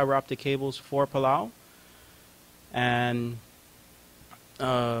manage the fiber optic cables for Palau. And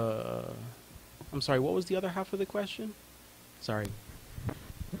I'm sorry, what was the other half of the question? Sorry.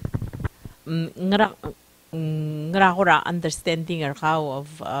 Ngara ko ra understanding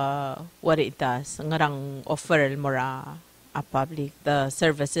of what it does. Ngarang offer mora a public the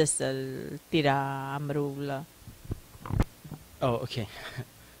services tira amrula. Oh, okay.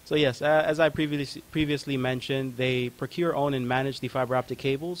 So yes, as I previously mentioned, they procure, own, and manage the fiber optic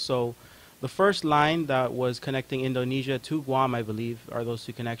cables. So the first line that was connecting Indonesia to Guam, I believe, are those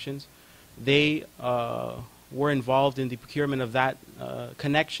two connections. They were involved in the procurement of that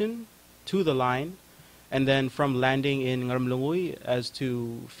connection to the line, and then from landing in Ngaramlungui as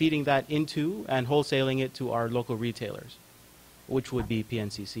to feeding that into and wholesaling it to our local retailers, which would be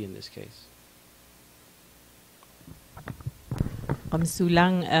PNCC in this case.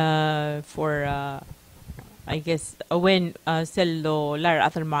 Kamsulang for I guess when sello lar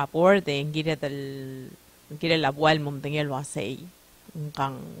atal mapor de gira labual mum tingel wasay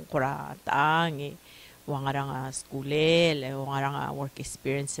kang kurata ngi wangarang skule le wangarang work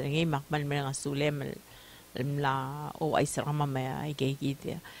experience ngi makmal mga sule la o ay sa mamaya ay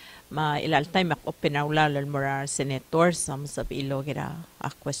gigit ma ilal time ak openawla lal mura senators sam sa ilo gira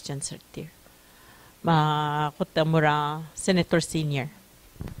a question certir ma kutamura senator senior.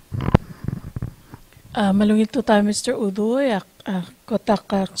 Malungit to tayo, Mr. Udui. Kotak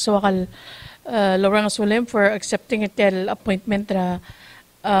sawakal Lorang Sulem for accepting itel appointment ra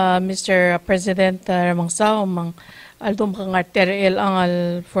Mr. President Ramangsaw mang aldom kangarter el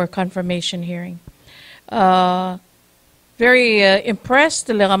angal for confirmation hearing. Very impressed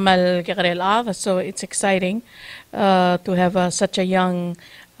legamal kakarel so it's exciting to have such a young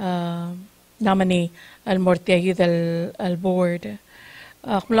nominee al mortiagid al board.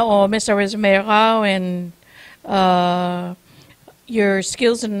 Mr. Rizmero, and your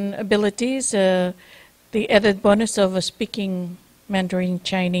skills and abilities, the added bonus of speaking Mandarin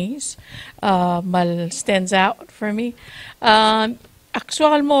Chinese stands out for me.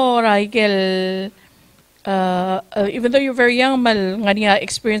 Actual mo, Raigel, even though you're very young, nga niya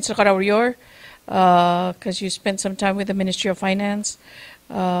experience sa karawriyor, because you spent some time with the Ministry of Finance.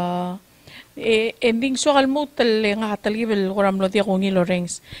 Ending soal mo nga talibel kuram lo dia kung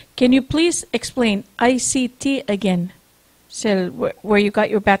Lorenz. Can you please explain ICT again? So where you got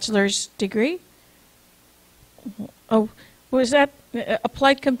your bachelor's degree? Oh, was that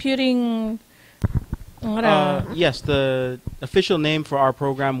applied computing? Yes, the official name for our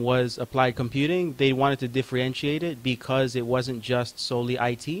program was Applied Computing. They wanted to differentiate it because it wasn't just solely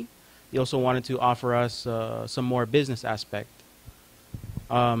IT. They also wanted to offer us some more business aspect.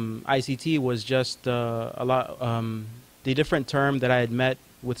 ICT was just a lot. The different term that I had met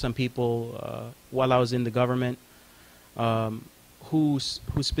with some people while I was in the government, who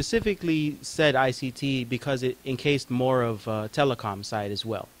specifically said ICT because it encased more of telecom side as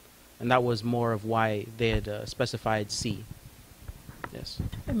well. And that was more of why they had specified C. Yes.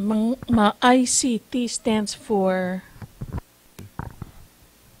 ICT stands for?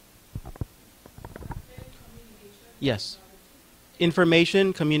 Yes.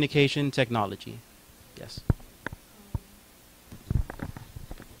 Information Communication Technology. Yes.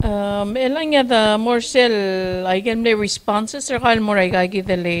 Elang ya the morsel I can play responses or kal mo ray gagi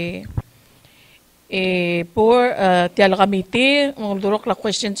dele por tial kamiti mong durok la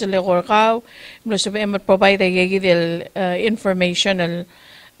questions le korkaw mo sabi em provide gagi del information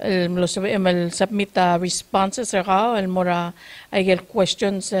mo sabi em submit responses or kaw el mora I get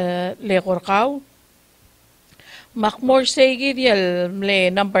questions le korkaw mak more say gidel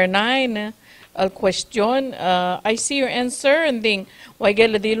le number 9 al question. I see your answer and then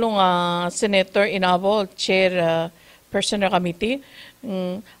wagel dilong Senator Inabol chair person committee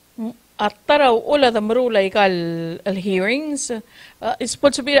at taraw ula the marula ikal al hearings is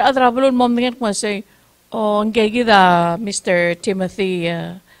supposed to be adrabulon mom dengan ko say oh ngegi da Mr. Timothy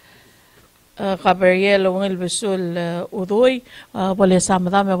Cabariel ng Besul Udui wala sama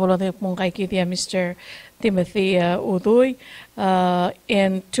dami wala mong kay kiti Mr. Timothy Udui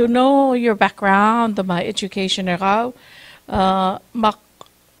and to know your background my education raw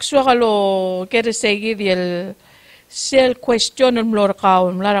maksuakalo kere segi diel sel question mlor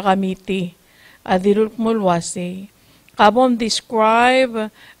kaw mlara kamiti adirul mulwasi kabom describe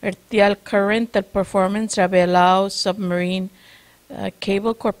ertial current performance of Belau Submarine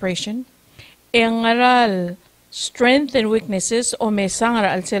Cable Corporation engaral strength and weaknesses o mesang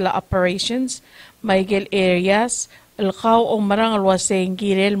al sila operations Michael areas alkaw o marang alwaseng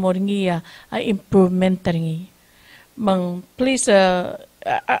girel morngia a improvement taringi mang please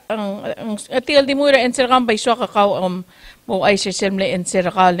atil di mura answer kam by so kakaw mo ay sisemle answer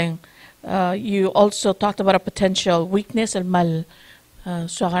kaleng you also talked about a potential weakness al mal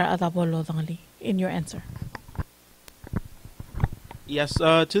suakar atabolo dangali in your answer. Yes,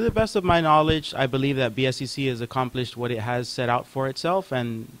 to the best of my knowledge, I believe that BSCC has accomplished what it has set out for itself,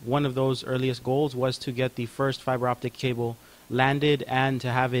 and one of those earliest goals was to get the first fiber optic cable landed and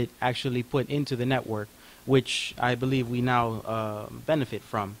to have it actually put into the network, which I believe we now benefit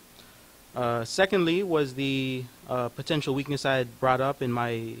from. Secondly was the potential weakness I had brought up in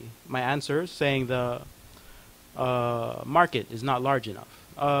my answers, saying the market is not large enough.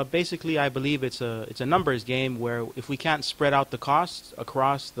 Basically, I believe it's a numbers game where if we can't spread out the costs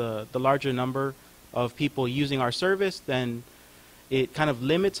across the larger number of people using our service, then it kind of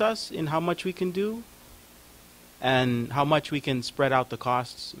limits us in how much we can do and how much we can spread out the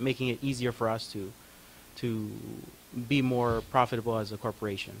costs, making it easier for us to be more profitable as a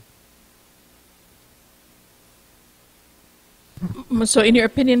corporation. So in your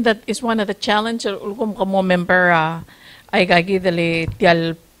opinion, that is one of the challenges ulkom kamo member ay gagi dali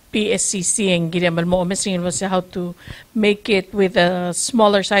tial BSCC ang ginamal mo messing was how to make it with a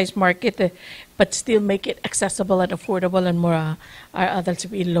smaller size market but still make it accessible and affordable and more adults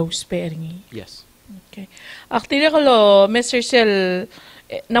be low sparing. Yes. Okay. Actually ko Mr. Sel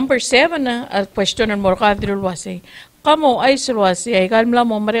number 7 al question and more kadrul wasi kamo ay sulwasi ay kalmla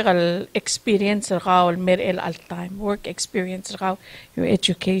mo marekal experience ka or merel all time work experience ka your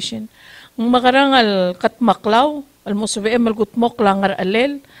education ng makarangal katmaklaw almost be malgutmok lang ngar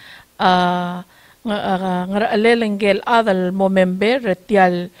alel ngar alel ngel adal mo member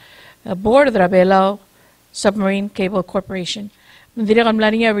retial board ra Belau Submarine Cable Corporation ndira kam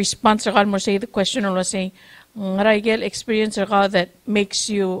laniya response ra mo say the question or say ngarigel experience ra that makes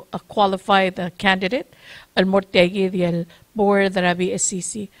you a qualified candidate al mortiagi dial board ra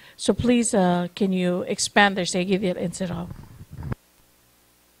BSCC so please can you expand their say dial answer.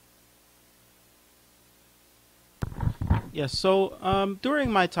 Yes, so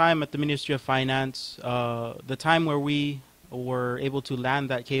during my time at the Ministry of Finance, the time where we were able to land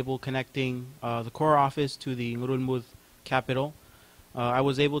that cable connecting the core office to the Ngurulmud capital, I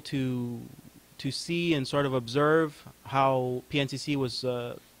was able to see and sort of observe how PNCC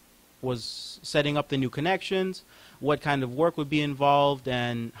was setting up the new connections, what kind of work would be involved,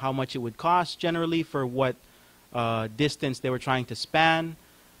 and how much it would cost generally for what distance they were trying to span.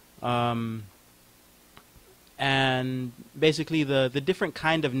 And basically the different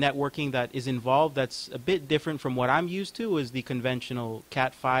kind of networking that is involved that's a bit different from what I'm used to is the conventional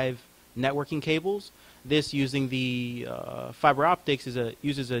Cat5 networking cables. This using the fiber optics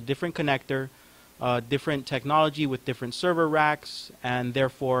uses a different connector, different technology with different server racks, and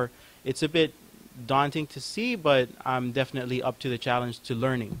therefore it's a bit daunting to see, but I'm definitely up to the challenge to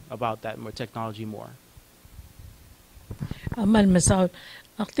learning about that more technology more. Amal Masaud.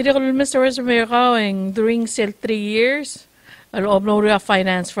 Actually, Mr. Resume during 3 years, al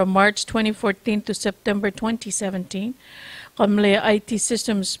finance from March 2014 to September 2017. Kamle IT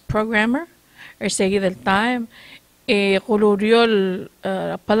systems programmer, or say the time, Kuluriol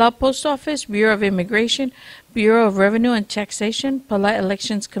Palau Post Office, Bureau of Immigration, Bureau of Revenue and Taxation, Palau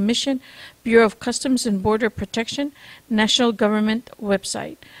Elections Commission, Bureau of Customs and Border Protection, National Government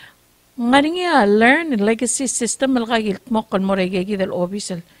website. Ngaringa learn legacy system algagil mo kon mo regegi del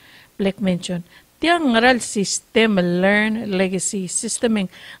official black mention. Tiang ngaral system learn legacy system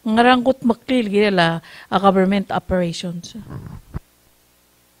ngarangot makil gila a government operations.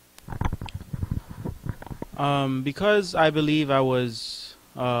 Because I believe I was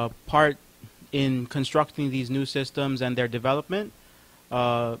part in constructing these new systems and their development,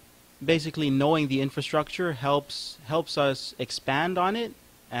 basically knowing the infrastructure helps us expand on it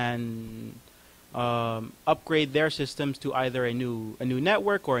and upgrade their systems to either a new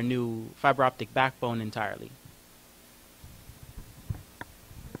network or a new fiber optic backbone entirely.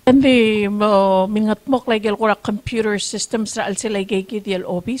 Hindi mo mingat mo like computer systems na sila gigid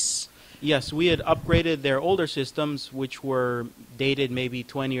office. Yes, we had upgraded their older systems, which were dated maybe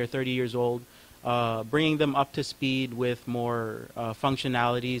 20 or 30 years old, bringing them up to speed with more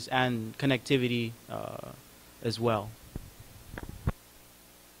functionalities and connectivity as well.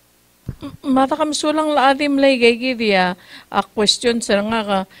 Mata kam sulang laadim lay dia a question sa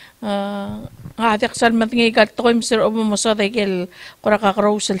nga adak sal matingi kat to Mr. Obumosa dagel koraka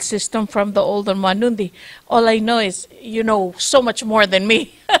carousel system from the older manundi. All I know is you know so much more than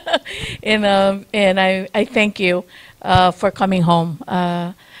me. and I thank you for coming home.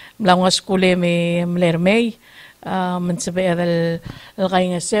 Mlangwa skule me mlermay man sabi adal kay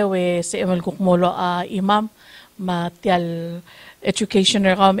nga sewe sa emal kukmolo imam matial education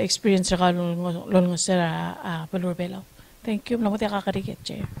or experience or lol sa Belau. Thank you. Mlamote kakarigit,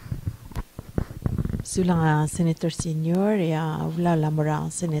 Chair. Sulang Senator Senior, ya wala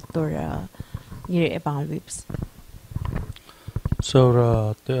lamorang Senator Nire Ebangal Whips.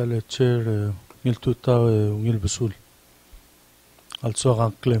 So, te Ellechel ngil tutao ngil besul. Also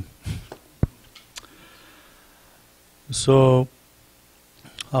ang claim. So,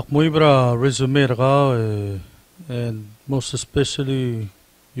 akmo ibra resume ra and most especially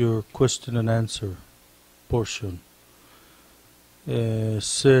your question and answer portion.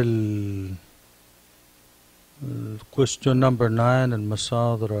 Sel question number 9 and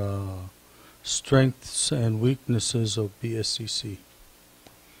Masadra strengths and weaknesses of BSCC.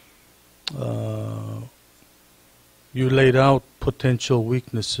 You laid out potential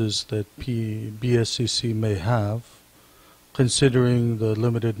weaknesses that BSCC may have, considering the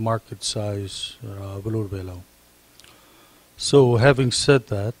limited market size Belau. So having said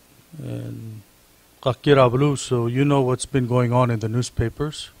that, and so you know what's been going on in the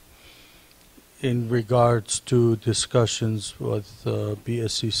newspapers in regards to discussions with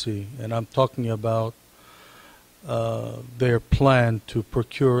BSCC, and I'm talking about their plan to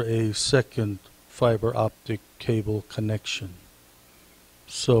procure a second fiber optic cable connection.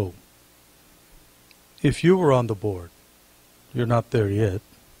 So, if you were on the board, you're not there yet,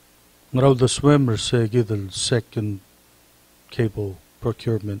 ngaraw the swimmer say the second cable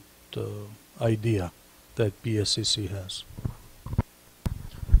procurement idea that BSCC has.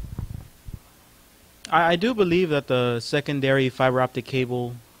 I do believe that the secondary fiber optic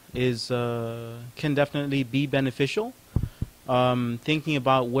cable is can definitely be beneficial. Thinking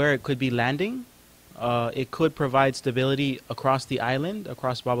about where it could be landing, it could provide stability across the island,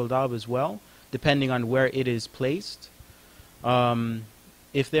 across Babaldab as well, depending on where it is placed.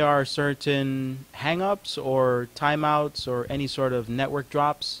 If there are certain hang-ups or timeouts or any sort of network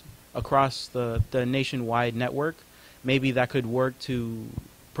drops across the nationwide network, maybe that could work to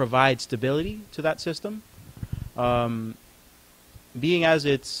provide stability to that system. Being as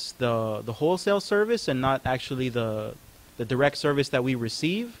it's the wholesale service and not actually the direct service that we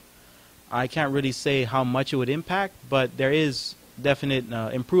receive, I can't really say how much it would impact, but there is definite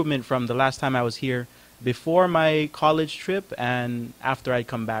improvement from the last time I was here before my college trip and after I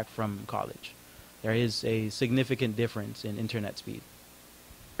come back from college. There is a significant difference in internet speed.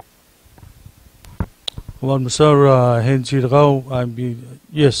 Well, Mr. Henji Rao,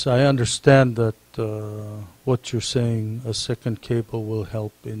 yes, I understand that what you're saying, a second cable will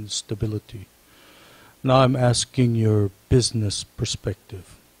help in stability. Now I'm asking your business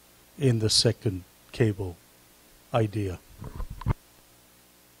perspective in the second cable idea.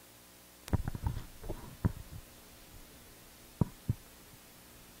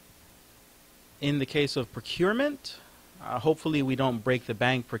 In the case of procurement, hopefully we don't break the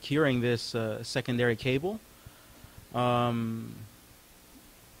bank procuring this secondary cable. In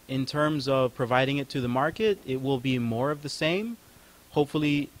terms of providing it to the market, it will be more of the same.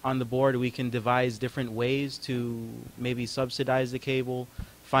 Hopefully on the board we can devise different ways to maybe subsidize the cable,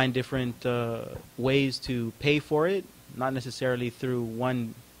 find different ways to pay for it, not necessarily through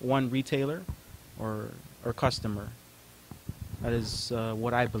one retailer or customer. That is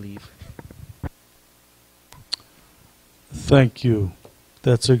what I believe. Thank you.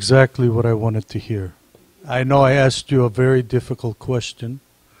 That's exactly what I wanted to hear. I know I asked you a very difficult question.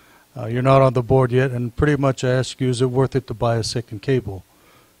 You're not on the board yet, and pretty much I asked you, is it worth it to buy a second cable?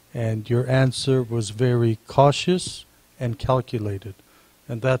 And your answer was very cautious and calculated.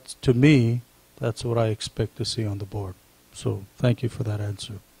 And that's, to me, that's what I expect to see on the board. So thank you for that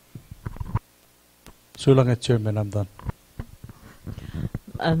answer. Sulang Chairman, I'm done.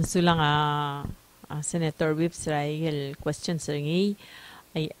 Sulang Senator Whips Raigel questions I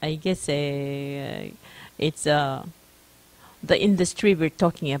guess it's the industry we're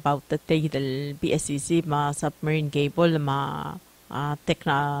talking about, the BSCC ma submarine cable ma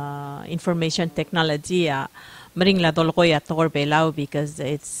information technology maring la dolko ya tor Belau, because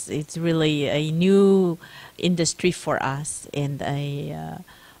it's really a new industry for us and a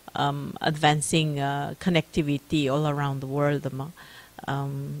advancing connectivity all around the world.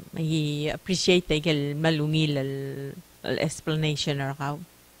 He appreciate the malungil explanation or how.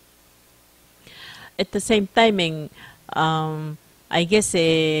 At the same timing, I guess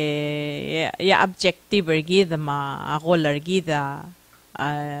ya objective ergida ma agol ergida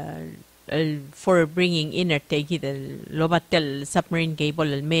for bringing in the lobatel submarine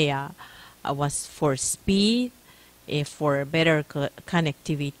cable almea was for speed, for better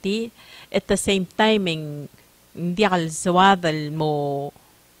connectivity. At the same timing, hindi al mo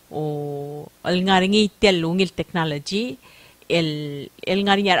al ngaringi tel ungil technology el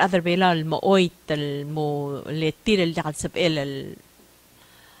ngaringar other bela mo oit mo letir el dakal sab el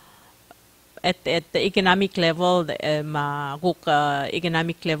at the economic level ma guk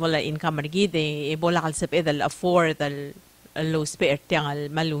economic level income margi de bola kal sab el afford el low spare tiang al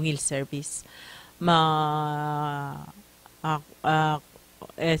malungil service ma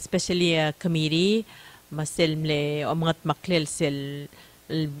especially a committee maselmle omngat maklel sel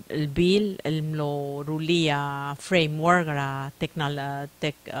البيل الملو روليا framework را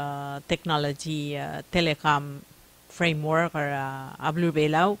technology telecom framework را ablu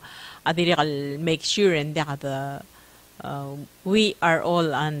Belau adiri make sure and that we are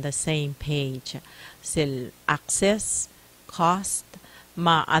all on the same page sel access cost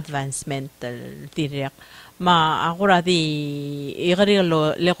ma advancement direct ma agora di igari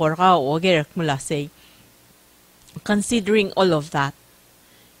lo legorga o gerek mula say considering all of that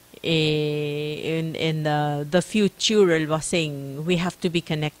in the future was saying we have to be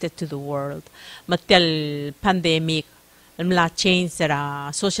connected to the world. Matel pandemic mla change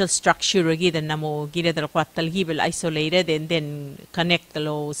ra social structure gida namo gida dal kwatal gibel isolated and then connect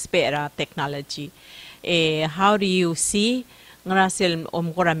lo spera technology. How do you see ngrasil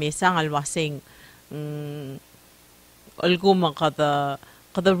omkora mesang alwasing alguma kada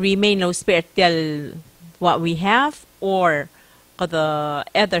remain lo spare tel what we have or the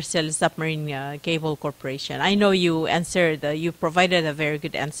other submarine cable corporation? I know you answered, you provided a very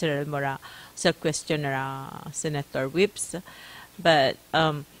good answer mora sa question Senator Whips, but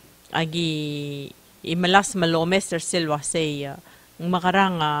agi imalas malomes or silwa say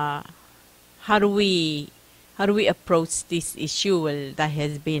makarang how do we approach this issue that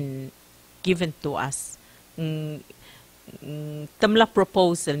has been given to us? Tamla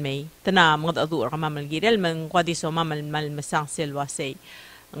proposal may tana mga adu or kamamal girel man kwadi so mamal mal masang silwa say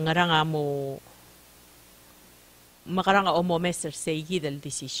ngaranga mo makaranga o mo meser say gidal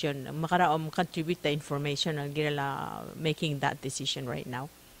decision makara contribute the information ang girela making that decision right now.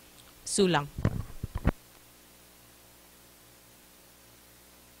 Sulang.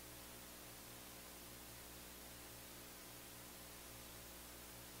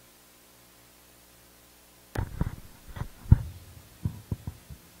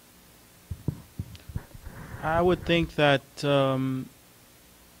 I would think that when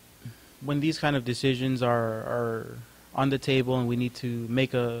these kind of decisions are on the table and we need to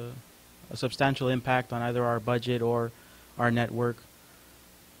make a a substantial impact on either our budget or our network.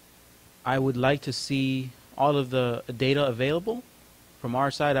 I would like to see all of the data available. From our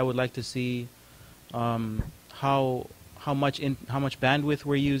side, I would like to see how much bandwidth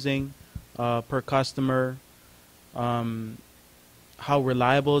we're using per customer. How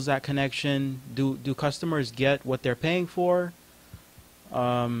reliable is that connection? Do customers get what they're paying for?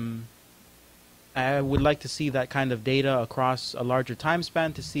 I would like to see that kind of data across a larger time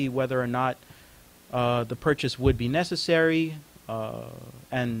span to see whether or not the purchase would be necessary,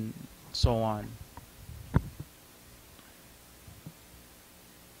 and so on.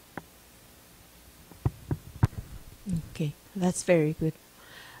 Okay, that's very good.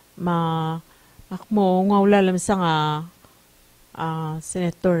 Akmo ngawla lam sa nga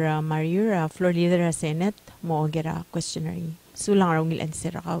Senator Mariura, floor leader sa Senate, mo gira questionary. Sulang raw ngil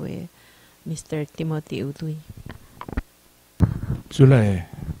answer ka we, Mr. Timothy Udui. Sulay,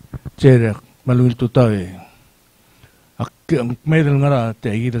 Chair, malungil tutaw ang may dal nga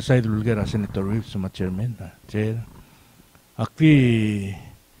te igi dal side lulgera Senator Whip sa chairman, Chair. Akti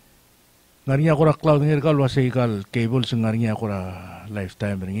ngarinya ko ra cloud ngir kal wasa ikal cable sa ngarinya ko ra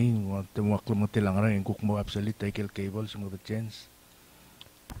lifetime ringi tumuak mo tilang ra yung kukmo absolute takel cable sa mga chance.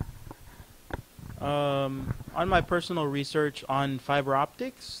 On my personal research on fiber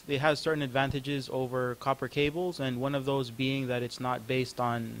optics, it has certain advantages over copper cables, and one of those being that it's not based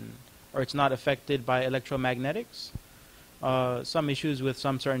on, or it's not affected by electromagnetics. Some issues with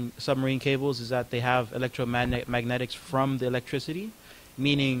some certain submarine cables is that they have electromagnetics from the electricity,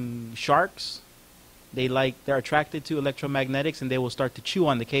 meaning sharks, they're attracted to electromagnetics and they will start to chew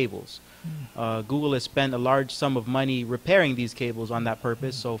on the cables. Google has spent a large sum of money repairing these cables on that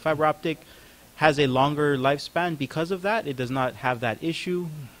purpose, so fiber optic has a longer lifespan because of that. It does not have that issue,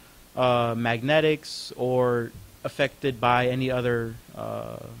 magnetics, or affected by any other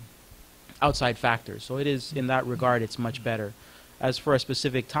outside factors. So it is, in that regard, it's much better. As for a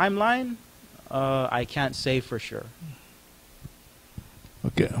specific timeline, I can't say for sure.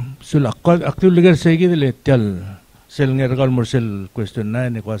 Okay, so aktual lugar sa igi dili tel sel ngergal morsel question na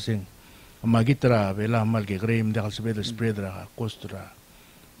ni kwasing magitra bela mal ke cream de kalsbedo spreadra kostra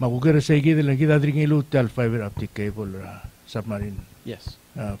maguger sa igi dili kita dring ilu tel fiber optic cable submarine. Yes.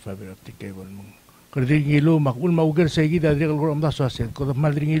 Fiber optic cable mong kreding ilu makul maguger sa igi dadri kal rom da so aset ko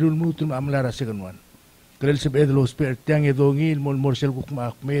mal dring ilu mutul amlara sekanwan krel sebedlo spare tiang edongil mol morsel kuk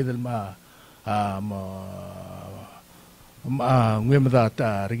ma medel ma ngem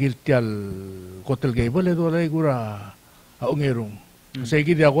data regil tial hotel cable edo lai gura aungerung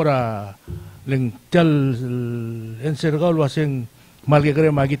segi dia gura leng tial ensergal waseng malge kare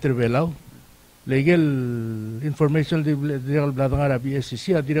magi terbelau legal information di digal bladangara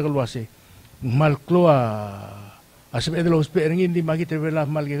BSCC digal wase mal kloa asem edelo spere ngin di magi terbela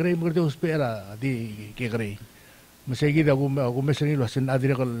malge kare murde spera di ke kare mesegi da aku meseni wasen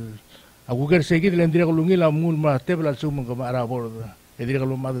adigal aku ger segi dile ndira ko lungi la mul ma tebla sumang ka mara bor edira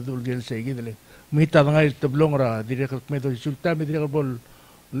ko ma dul gel segi dile mita ngai teblong ra dire ko medo sulta me dire ko bol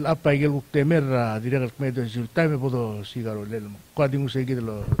apa igel ku temer ra dire ko medo sulta me bodo sigaro lel ko adingu segi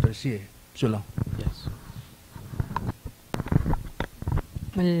dilo tersie sula. Yes.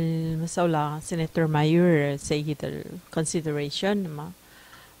 Masawla Senator Mayur segi dil consideration ma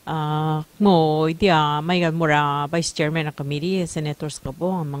mo idea may mura vice chairman ng committee senators ka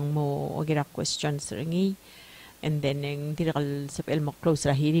po amang mo ogira questions ringi and then yung dirakal sa PL mo close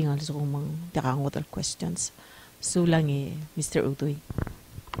ra hearing also kung mang dakangotal questions so lang Mr. Udui.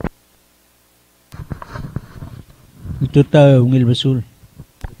 Ito tayo ngil basul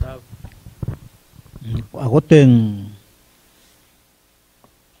ako teng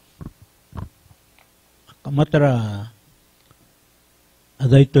kamatara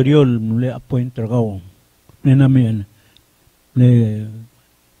adaitoriol mule appoint tergao ne namin ne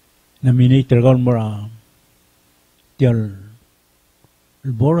nominate tergao mora tial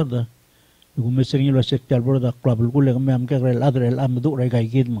borda gumesering lo set tial borda club kule kami am kerel adrel am du rai gai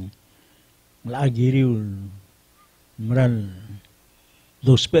gid mang la agiriul moral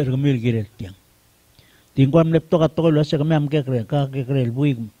dos per kami girel tiang tingwam lepto kato lo se kami am kerel ka kerel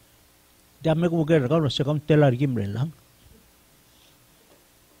buig dame ko kerel ka lo se kam telar gimrel lang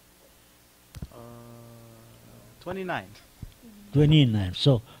 29. 29.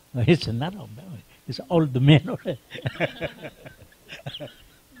 So it's not a it's old man already.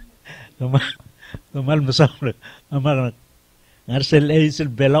 Normal masam. Amar ngarsel is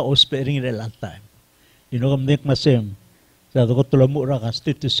Belau Submarine Cable time. You know kam nek masem. Sa to tulamu ra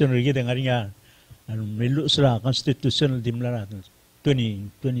constitution ri dengan ringa. An melu sra constitutional dimlara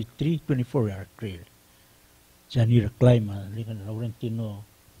 23 24 year clear. Jani reclaim likan Laurentino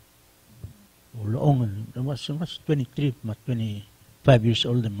Uloong, I was 23, 25 years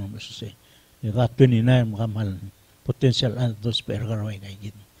old, I must say. You got 29, mahal potential and those per karaway kay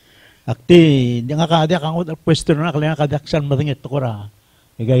gid. Akti, di nga kadak ang pwesto na kaya kadaksan matingit to kora.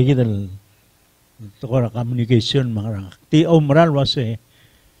 Kay gid to kora communication mga akti o moral was ay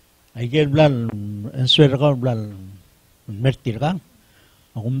gid blal answer ka blal mertir kang.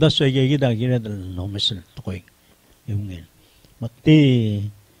 Akum da so ay gid agid no mesel to koy. Yung ngel. Makti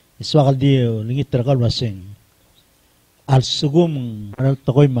iswakal di lingit rakal waseng. Al sugum maral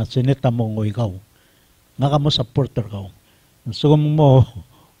to koy masineta mo ngoy ikaw. Nga ka mo supporter ka. Sugum mo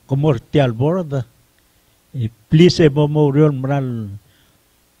commercial board. Please ebo mo riyon maral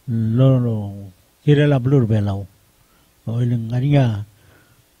no kirala blur belaw. O ilang nga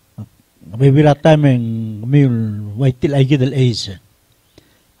bibira timing mil waitil ay gidal ace.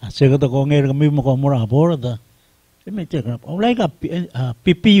 Asya ko ko ngayon kami mo ko mura board. May check up. Ulay ka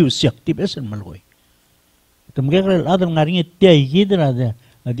PPU siyak tibesan maloy. Tumgekral adang ngaringit tiyay gidra da.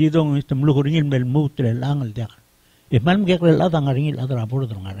 Adidong tumluhuringil mel mutre langal dia. Iman gekral adang ngaringil adra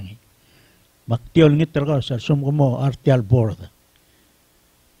board ngaringil. Baktiol ngit terka sa sum mo artial board.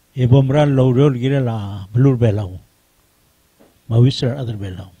 Ibomran lawrol girela blur belaw. Mawisar adar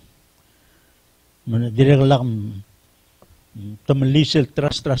belaw. Man direk lakam tamalisel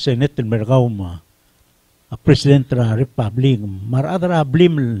trust senet mergaw ma a president ra republic maradra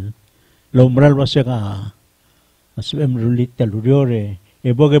blim lomral wasya ka asbem rulit taluriore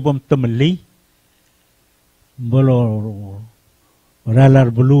eboge bom tamali bolo ralar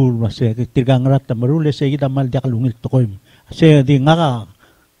bulur wasya tirgang rat marule se kita mal dia kalungil tokoy se di ngaka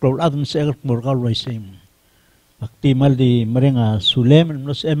problem se morgal wasim aktimal di marenga sulem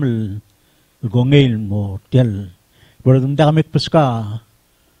nos emel gongel mo tel Berdum da kami puska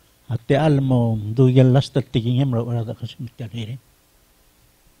ate almo do yelas ta tiging hem ra da kasi mitari.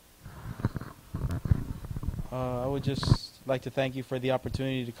 I would just like to thank you for the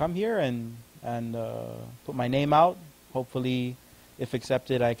opportunity to come here and put my name out. Hopefully, if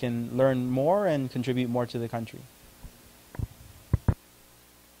accepted, I can learn more and contribute more to the country.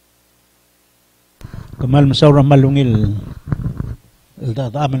 Kamal masawra malungil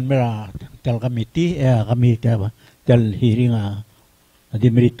da aman mera tel committee kami ka tel hearing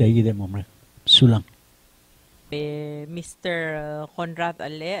adimerita gide mo sulang Mr. Conrad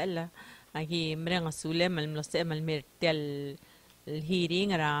Ellechel agi mreng sulem malmlose malmirtel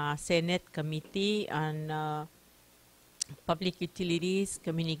hearing ra Senate Committee on Public Utilities,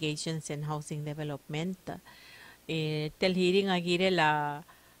 Communications and Housing Development. Tel hearing agire la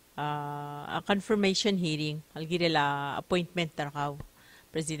a confirmation hearing algire la appointment tarkaw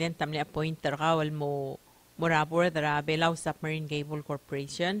President tamli appoint tarkaw mo Morabor dara Belau Submarine Cable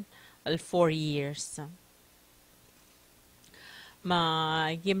Corporation al 4 years.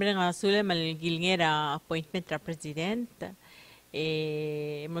 Ma gimre nga sule mal gilngera appointment ra president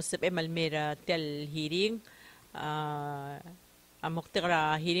mosep malmera tel hearing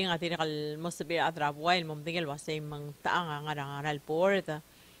amoktra hearing atin kal mosep adrabwai momdingel wasay mang taang nga ngaral board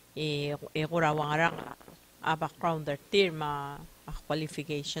kurawang arang a background der tirma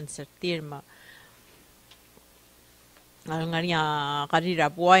qualifications der tirma ang nga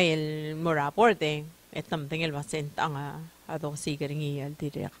karira buhay el moraporte etam tingel basent ang ato sigaring al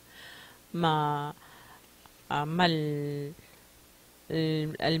direk ma mal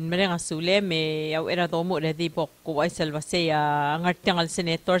al mereng asule me yaw era tomo ready po kuway salvase ang artingal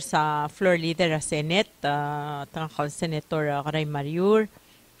senator sa floor leader sa Senate tangkal senator Karay Mariur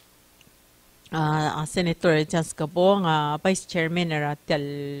Senator Jaskabo nga Vice Chairman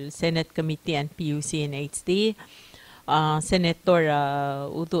ng Senate Committee on PUC&HD Senator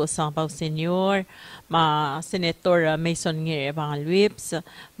Udui Senior, ma Senator Mason Ngir Ebangal Whips,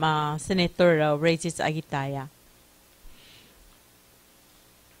 ma Senator Regis Agitaya.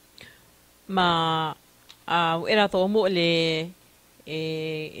 Ma ira to mo le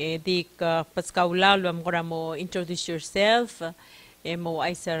di ka paskaula luam ko mo introduce yourself mo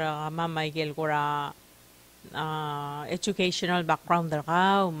ay sara Mama Miguel kora educational background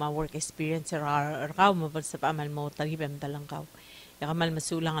ka, work experience ka, sa pamal mo tagibem dalang ka. Yakamal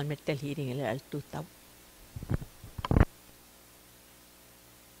masulang al mertel hearing al tutaw.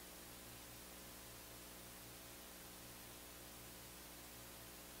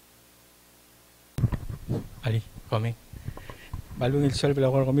 Ali, kami. Balung ilsal bila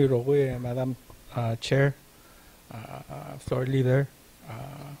ko kami roko Madam Chair, floor leader,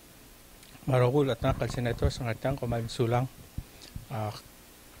 marogul at nakal senator sa ngatang kumain sulang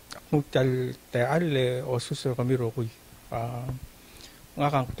kung tal le osus kami rokoy nga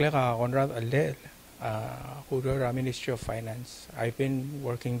kang kleka Conrad Ellechel Udui Ministry of Finance. I've been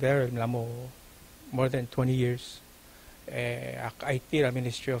working there lamo more than 20 years. IT ra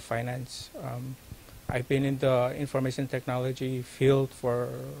Ministry of Finance. I've been in the information technology field for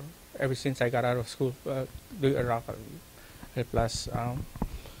ever since I got out of school. Plus,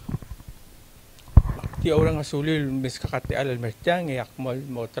 ti orang asulil mis kakati alal mertiang yak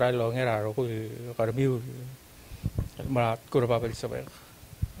mo tralo ngeraro ko karbiu marat ko babal sa bay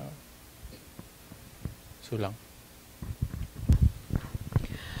sulang.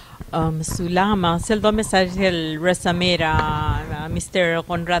 Sulang Marcel do message resamera Mr.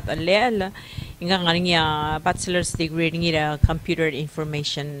 Conrad Ellechel inga nga bachelor's degree ngira computer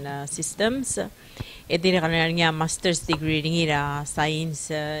information systems. Ediri nga master's degree ngira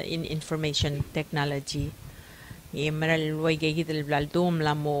science in information technology. Maral way gigit el baldum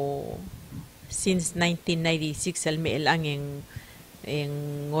lamo since 1996 al me ang en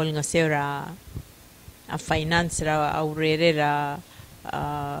ngol nga sera a finance ra aurere ra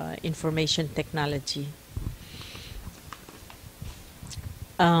information technology.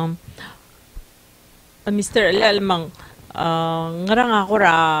 Mr. Ellechel ngarang ako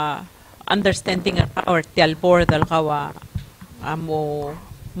ra understanding our tial board al kawa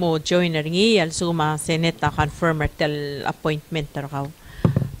mo join ringi al suma seneta confirm tel appointment kaw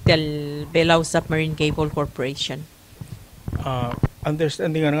tel Belau Submarine Cable Corporation.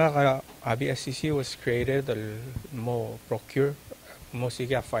 Understanding nga ka BSCC was created al mo procure mo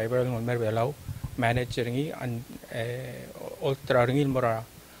siga fiber ng Belau manage ringi and ultra ringi mora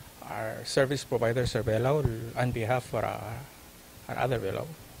our service providers are Belau on behalf for our other Belau.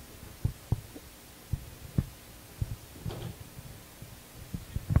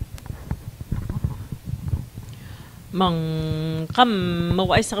 Mang kam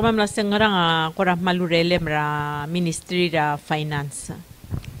mawais sa kamam lasang nga kura malurelem ra Ministry ra Finance.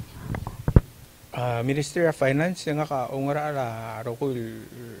 Ministry of Finance nga ka ungara ra rokul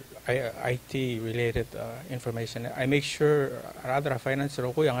IT related information. I make sure rather finance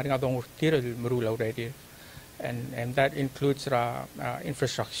rokul yang nga dong urtir merula already, and that includes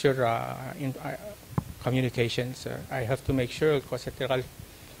infrastructure communications. I have to make sure because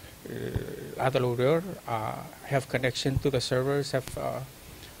other lawyer have connection to the servers, have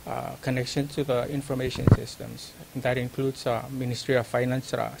connection to the information systems. And that includes Ministry of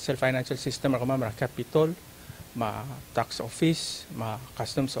Finance, self-financial system, capital, tax office,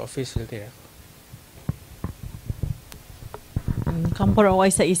 customs office. Kampor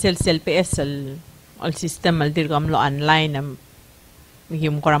away sa self-PS al system al dirgam lo online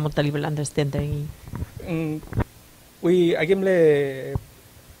yung kora mo talibal understanding. We agamle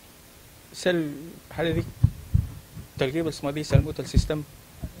cell halidik talgibal smadi cell mutual system,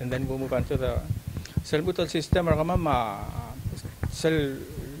 and then we move on to the cell mutual system or cell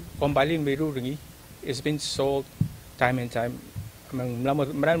kombalin meru ringi is been sold time and time among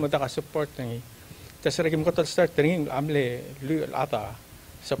maran mo ka support ringi tas ragim ko start ringi amle lu ata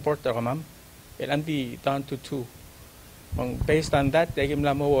support or and be down to 2 based on that ragim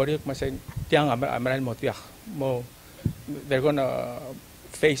lamo worry masay tiang amaran mo tiyak mo they're gonna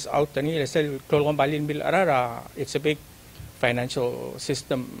face out it's a big financial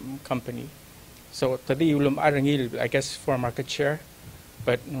system company. So today I guess for market share,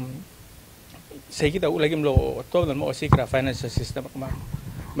 but say kita ulagim lo to mo sikra financial system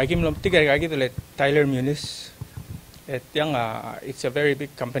magim lo tigar gagi Tyler Munis it's a very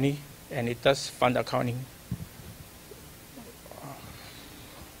big company and it does fund accounting.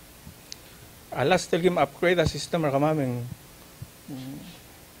 Last time upgrade the system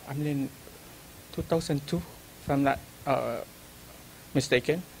I'm in 2002, if I'm not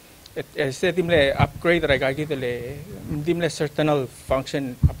mistaken. It said dimle upgrade ragagi dimle certain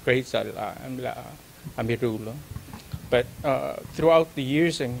function upgrades amirulo. But throughout the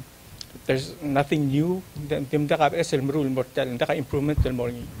years and there's nothing new. Dimda ka SL rule mortal ndaka improvement del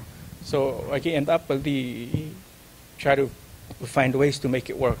morning. So I end up try to find ways to make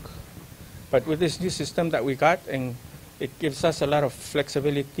it work. But with this new system that we got and it gives us a lot of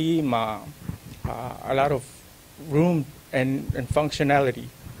flexibility, a lot of room and functionality.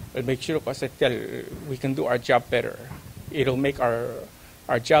 It'll make sure we can do our job better. It'll make our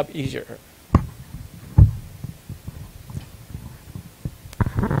job easier.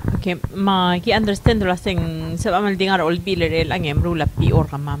 Okay, understand lasing sa amal dingar ol biler ang emrula pi or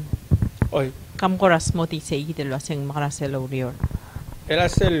kamam. Oy, kam koras mo ti say gitel lasing makarasel orior.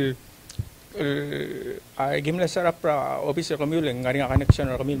 Elasel gimla sarap officer kami uling ngari nga connection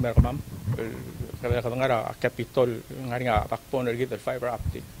or kami mer kamam ngara capital ngari nga backbone or gitel fiber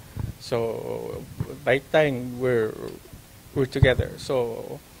optic. So by time we're together.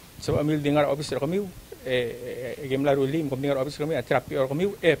 So amil dingar officer kami gimla rulim kami dingar officer kami atrapi or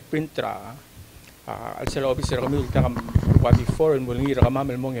kami printra al sila officer kami ulta kam wa before and mulingi ra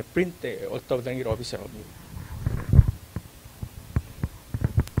kamam mo nge print ulta dangi officer kami.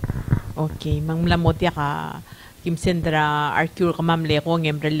 Okay, mang mlamotya ka kim sendra arcure ka mamle ko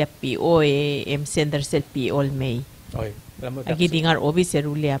ngem rele PO em sender sel PO may. Okay, lamot. Agi dingar officer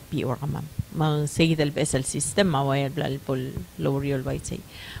ulia PO ka mam. Mang segidal vessel system mawaya blal pol lower yol white say.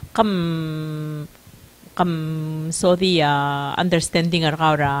 Kam so the understanding ar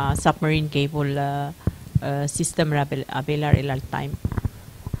submarine cable system abelar ilal time.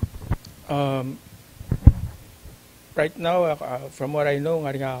 Right now, from what I know,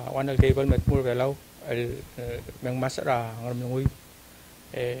 nga wanal cable met mur Belau ng masara ngarmngoy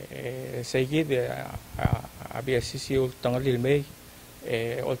saygid BSCC ultang lilmay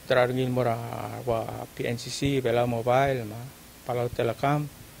ultra ngil mura wa PNCC Belau Mobile ma Palau Telecom.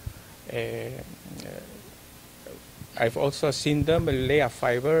 I've also seen them lay a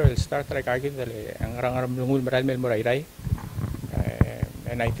fiber start like agad ang ngarmngul maral mel murairay.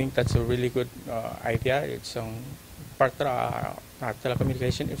 And I think that's a really good idea. It's part of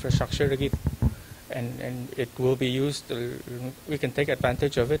telecommunication infrastructure and it will be used. We can take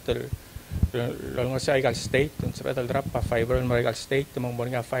advantage of it. Lalo sa Igal State, sa betal drop pa fiber in Igal State, tamang mo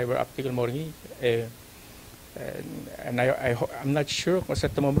nga fiber optical mo and I'm not sure kung sa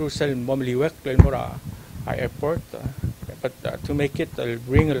tamang Rusel momliwek lalo mo airport, but to make it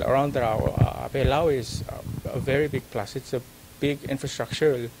ring around Belau is a very big plus. It's a big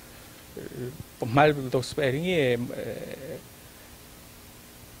infrastructure.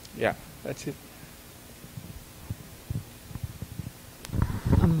 Yeah, that's it.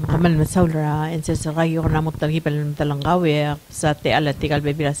 Kamal masaulra ense sa kayo na mo talgipal talanggawe sa te alatikal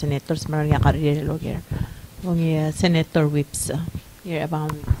bebira senators marang karir logger. Wong senator whips here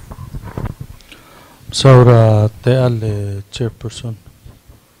about Saura te al chairperson.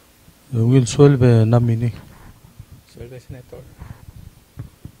 Will suelve namini. Suelve senator.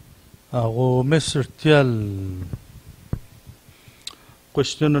 Ako Mr. Tial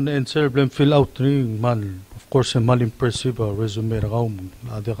question and answer blem fill out ring mal of course mal impressive resume ragaw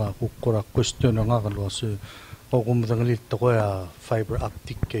ade ka kukura question nga kalwase o kung madangalit to ya fiber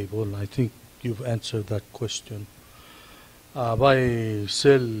optic cable. I think you've answered that question. By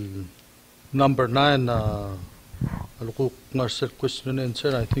cell number 9 alukuk Marcel question and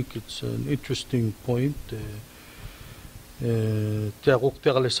answer. I think it's an interesting point. Let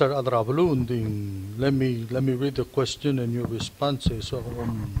me read the question and your response so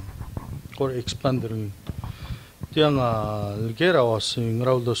or expand ring. Tiang lgera was in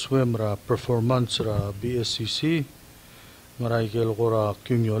Raul swim ra performance ra BSCC maraikel gora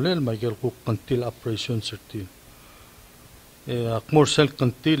kyungyolel Michael Cook kantil operation certi. Akmor sel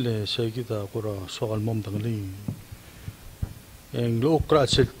kantil sa kita gora sokal mom dangli. Ang lokra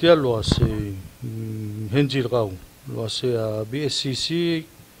seltial was henjil gaw. Was BSCC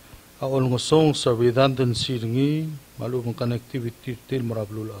all ngosong sa redundancy ringi malubong connectivity til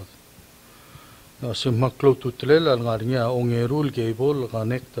marablulad. Si maklo tutlel al ngaringa ongerul cable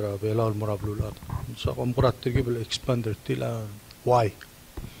connect ra Belau marablulad. So komprat cable expander til why?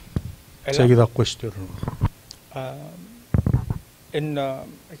 Say the question. In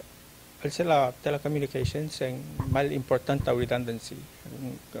sila telecommunications ang mal important redundancy.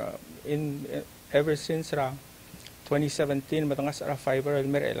 In ever since 2017 matangas ara fiber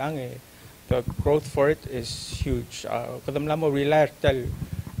almer elang the growth for it is huge. Kadam lamo rely tel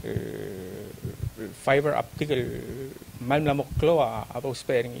fiber optical mal lamo kloa about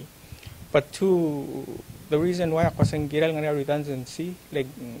sparing. But the reason why ako sang giral nga redundancy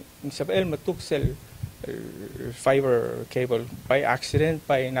like sabel matuk sel fiber cable by accident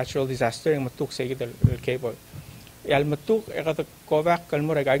by natural disaster ang matuk sa cable. Al matuk ekata kovak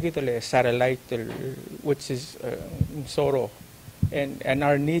kalmo regagi tele satellite which is soro and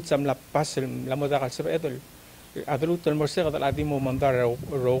our needs am lapas lamoda kal sebedol adrut tel morse kadal adi mo mandar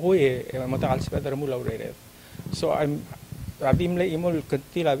rogo mata kal sebedol mo laurere so I'm adim le imol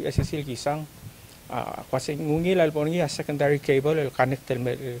kentila BSCC kisang kasi ngungil al pongi secondary cable el connect el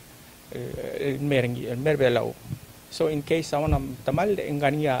Belau so in case awan tamal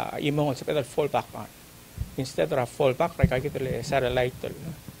engania imong sebedol fallback on instead of fallback like I get the satellite el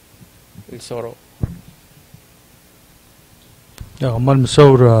soro. Yeah, man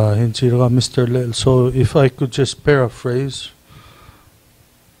saura hinchira Mr. Lel. So if I could just paraphrase,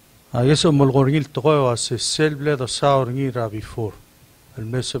 I guess umulgorgil tokoy was selble the sauringira before. El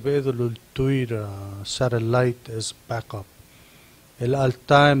mesabedo lultuira satellite as backup. El all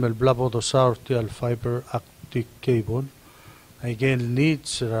time el blabo do saurti al fiber optic cable. Again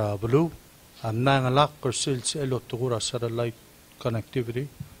needs blue. Nangalak or sales elotugura satellite connectivity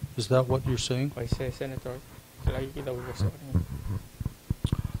Is that what you're saying? Vice Senator. Lagi kita uwas.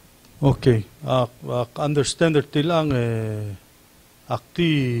 Okay. Understand tilang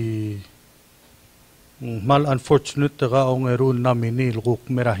akti mal unfortunate ka ang rule namin ni lukuk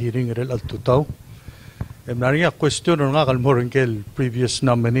merahiring rel al tutaw. Nariya question nga kalmorin kel previous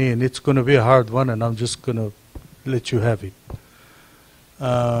nominee, and it's going to be a hard one, and I'm just going to let you have it.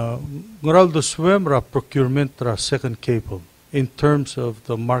 Ngoral do swim ra procurement ra second cable in terms of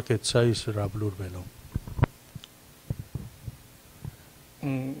the market size ra blur belong.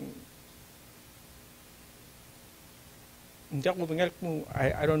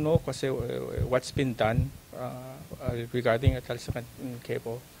 I don't know kasi what's been done regarding a second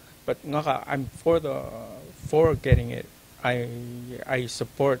cable, but I'm for getting it. I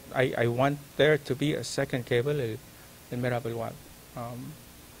support. I want there to be a second cable in Merabel one.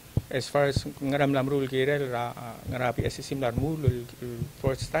 As far as ngaram lamrul girel ngarapi asisim larmul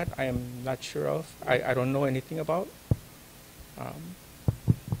towards that, I am not sure of. I don't know anything about.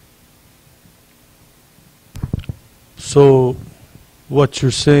 So, what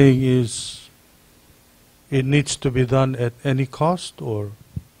you're saying is, it needs to be done at any cost, or?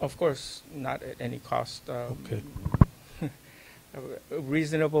 Of course, not at any cost. Okay. A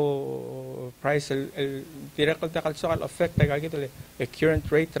reasonable price. Direct affect the current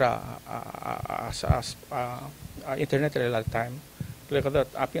rate as internet all time. Like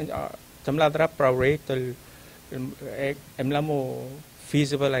that, tamladra pro rate emlamo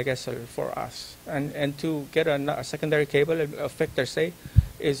feasible, I guess, for us. And to get a secondary cable, affector say,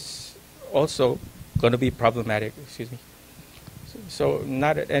 is also going to be problematic. Excuse me. So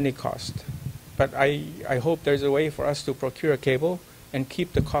not at any cost. But I hope there's a way for us to procure a cable and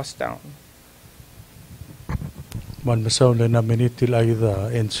keep the cost down. Malmasaw na namin itil ay the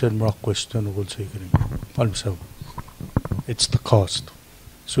answer mo question will say kering. Malmasaw. It's the cost.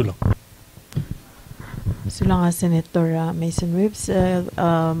 Sulang. Sulang Senator Mason Reeves.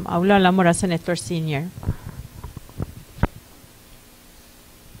 Aula lamora Senator Senior.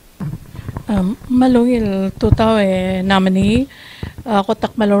 Malungil tutaw nominee.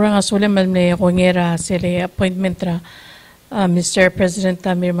 Kotak malorang asule malme kongera sile appointment ra Mr. President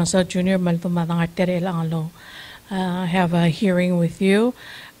Tamir Masao Jr. maltumatang artere lang alo have a hearing with you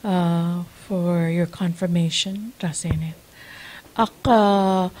for your confirmation ra Senate.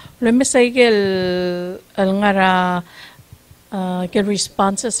 Lumisaygil alngara ke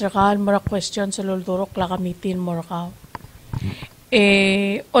responses ra kal mura questions sa luldurok la kamitin mura ka.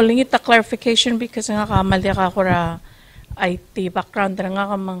 Olingit a clarification because nga kamal ka ko ra IT background na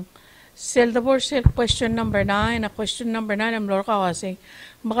nga kamang question number 9. Question number 9 am lor ka kasi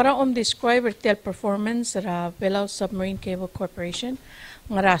makaraom describe retail performance ra Belau Submarine Cable Corporation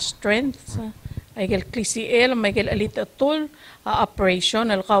nga strength ay gel KCL may gel alita tool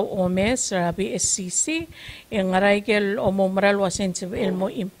operation al ka omes ra BSCC yung nga gel omomral wasen mo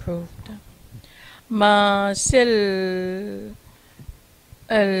improved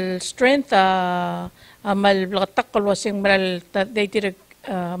strength amal blakatakol wasing maral they did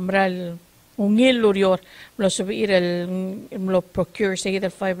maral ungil lurior mlo subir mlo procure seguid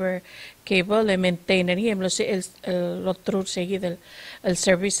el fiber cable e maintain ni mlo se el lotru seguid el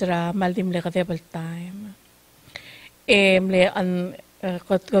service ra maldim le kadebal time mle an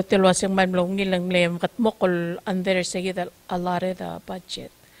kotel wasing mal mlo ungil lang mle katmokol under seguid a lot of the budget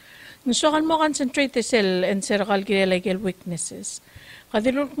nso kan mo concentrate sel en serkal gilel weaknesses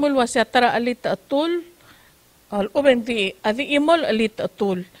kadilok mul wasatara alit atul al-ubenti adi imol alit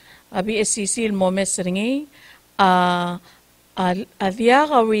atul BSCC momes ringi adia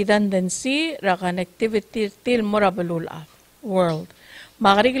ka redundancy ra connectivity til morabalul world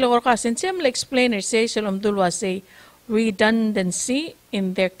makariglo ka sensem explainer say shalom dulwa say redundancy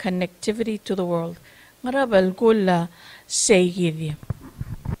in their connectivity to the world marabal kula say gidi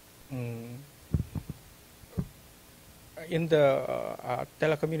in the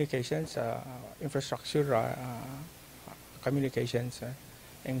telecommunications infrastructure communications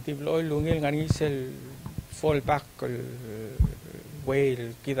ang tiblo lungil nga sel fallback way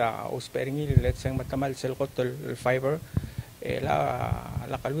kita usperingi let's say matamal sel kotol fiber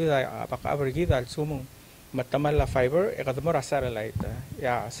la kalwida pakabar kita sumong matamal la fiber kadmora satellite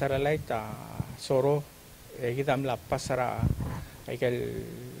satellite soro kita amla pasara kay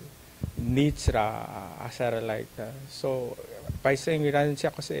needs ra satellite so by saying miran siya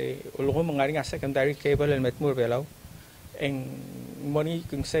kasi ulo mangaring secondary cable and metmur belaw en moni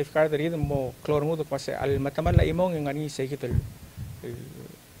kung safeguard rin mo kloro mo kasi al mataman la imong ng ani sekitol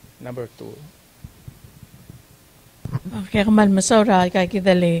number 2 okay kamal masawra kay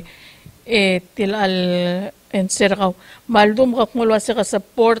kidali til al ensergaw maldum ka mulwa sa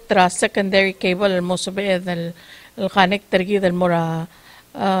support tra secondary cable mo sabi el connector gid el mora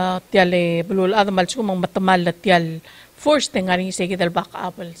tiale bulul adam mal sumang matamal la tial force tengari sa gid el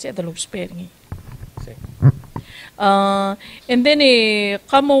backup sa the loop sparing and then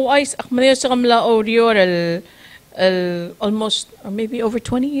kamo ice akmayo sa kamla audio almost or maybe over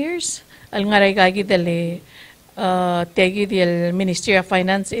 20 years al ngaray gagi dele tegi del Ministry of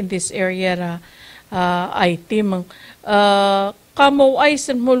Finance in this area IT mang kamo ay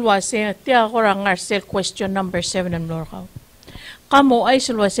sen mulwa se tia korang arsel question number 7 ang lorkaw kamo ay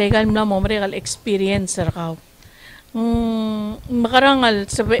sulwa se gal na mo regal experience rakaw makarangal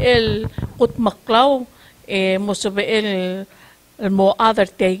sabel kut maklaw mo sabel mo other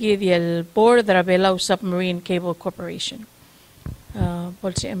tegi del board the Belau Submarine Cable Corporation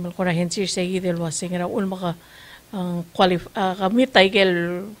polsi emal kora hensir segi del wasingra ul maka kami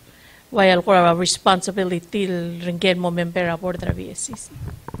taigel wayal kora responsibility ringen mo member aboard the BSCC.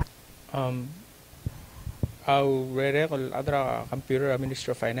 Rere kol adra computer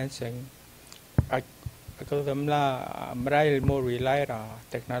Ministry of Financing. Ako damla maral mo rely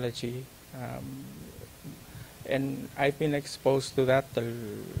technology. And I've been exposed to that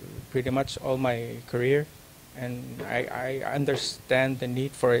pretty much all my career, and I understand the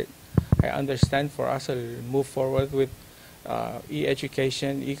need for it. I understand for us to move forward with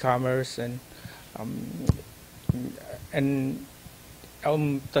e-education, e-commerce, and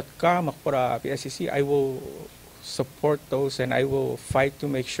tatka makpura BSCC, I will support those and I will fight to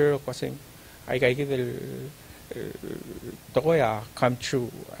make sure kasi I get the come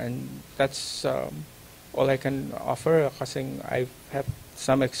true, and that's all I can offer kasi I have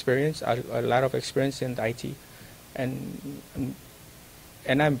some experience, a lot of experience in IT, and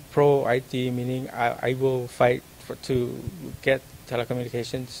I'm pro IT, meaning I will fight to get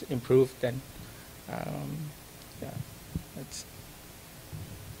telecommunications improved, and yeah, that's.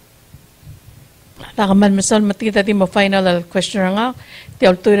 Nakaman masal matita di mo final question nga ti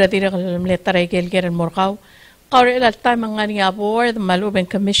altura di letter ay gelgeran morkaw kawre at time nga ni aboard malubeng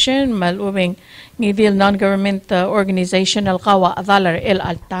commission malubeng ngidil non-government organization alkawa adalar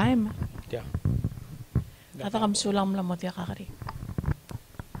al time yeah atakam sulang mo ti kakari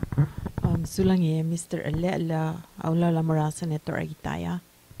sulang Mr. Ellechel aula la morasa neto agitaya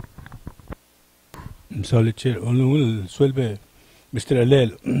Solid chair onul suelbe Mr.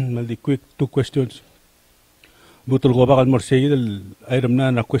 Ellechel, maldi quick 2 questions. Butol ko bakal morsegi del item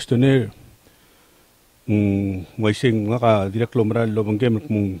na questionnaire. Waising nga direct lomral lo bangem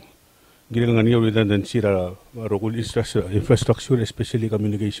mong ginil nga niyo redundancy ra rogul infrastructure especially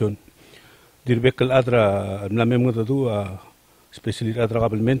communication. Dirbekal adra namem nga tadu especially adra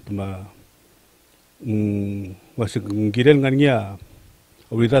government ma wasing ginil nga niya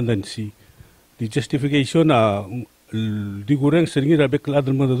redundancy. The justification di gureng seringi rabe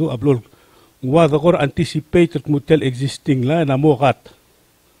keladal mandadu ablol wada kor anticipated mutel existing la na mokat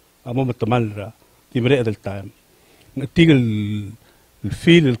amo matamal ra timre adal time natigel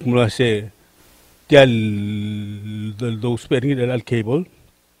feel kumula se tial those peringi al cable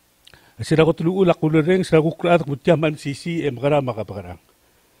asira ko tulu ulak kulureng sira ko kraat mutyaman CCM kara makapakarang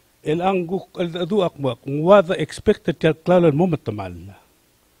el anguk al adu akma wada expected tial klalan mo matamal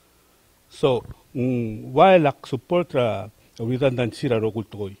so while support redundancy ra rogul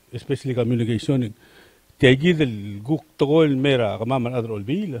toy especially communication tegi del guk togol mera kamaman adrol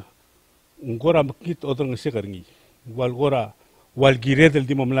bil ngora makit odong sekarngi wal gora wal gire del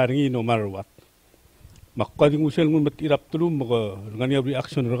di mamlaringi no matter what makading usel ngun matirap tulum mga ngani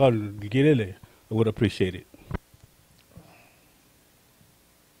reaction ragal girele I would appreciate it.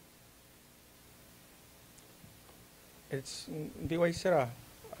 It's di way sira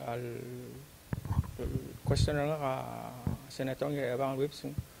al question nga ka Senator ng Abang Whips,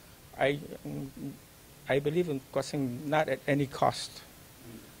 I believe in costing not at any cost.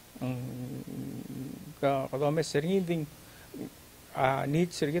 Kalau mes sering ding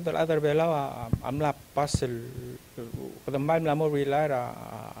need sering dal other belaw amla pasel kada mal mo rely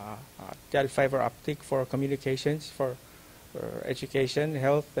tel fiber optic for communications for education,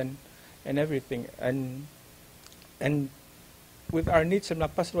 health, and everything, and with our needs of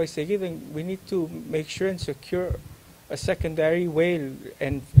napasway sige, we need to make sure and secure a secondary way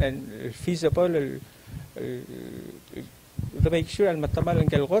and feasible to make sure al matamal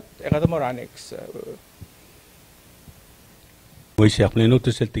ang galgot ekadamoranix. We say I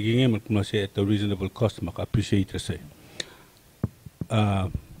notice that tingin mo say at a reasonable cost maka appreciate say.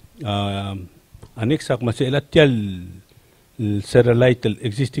 Annex ak masela tial satellite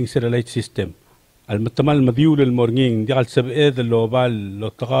existing satellite system. المتمال مديول المورنين دي على سبقة اللوبال لو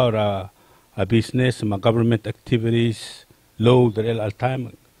تقارا a business, mga government activities, load all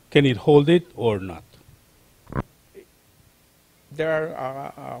time. Can it hold it or not? There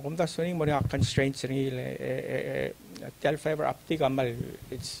are kumtasuning mo nga constraints rin tel fiber optic amal,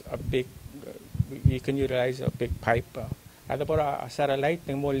 it's a big you can utilize a big pipe ada para satellite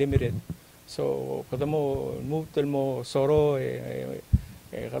ng mo limited, so kada mo move tel mo soro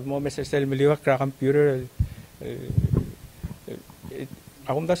kada mo mesel miliwak ra computer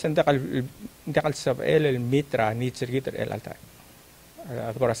akumtas ndakal sab el mitra ni circuit el alta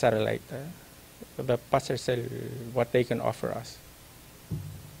ada para satellite the passers what they can offer us.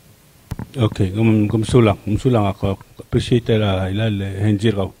 Okay, kumsulang ako appreciate ilal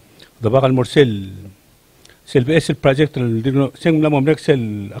henjir ko. Dabakal mo sel BSL project sing lamang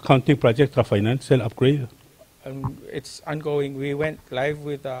sel accounting project ra finance sel upgrade. It's ongoing. We went live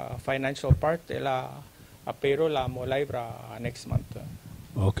with the financial part pero la mo live ra next month.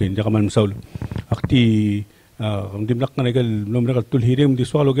 Okay, hindi ka man masaul. Akti dimlak na legal nomrekal tulhirim di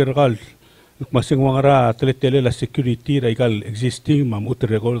swalo gerakal. Masing wangara tele la security ra igal existing mam ut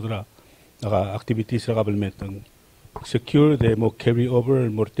record ra activities ra government ang secure the mo carry over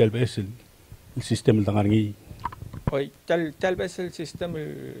el mortal vessel el system ng ngarngi. Oy tel vessel system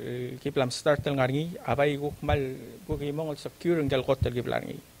kiplam start ng ngarngi abay gukmal gukimong secure ng dal hotel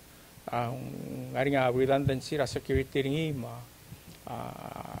kiplangi. Ang ngaringa redundancy ra security ringi ma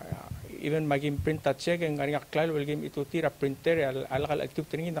even maging print at check ang ngaringa klaro will game ito tira printer alakal active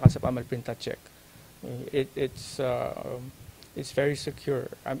ringi nakasapamal print at check. It's very secure.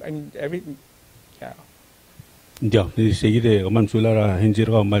 I mean, everything, yeah. Yeah, this is the command solar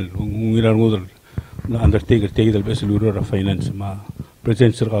hinjira mal ungiran ngudal na undertaker take the best luro ra finance ma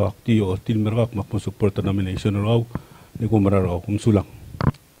presence ra aktiyo til merga ma support nomination ra ni kumara ra kumsulang.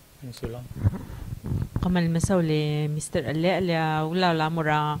 Kumsulang. Kamal masauli Mr. Ellechel wala mo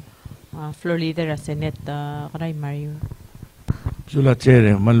ra floor leader ra Senate Karay Mario. Sulat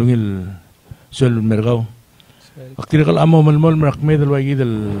chere malungil sol mergaw. Aktirikal amo malmol merakme dal wagi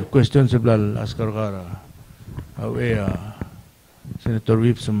dal question seblal askar kara awe Senator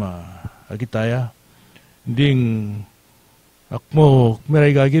Whip sama agitaya ding akmo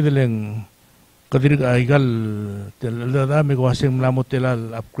meray gagi daleng kadir aigal tel da me kwasing mlamot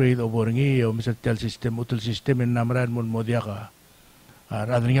telal upgrade o boringi o misal tel system utul system en namran mon modia ka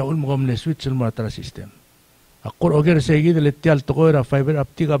radrinya ul mo ne switch el matra system akor oger segi del tel to era fiber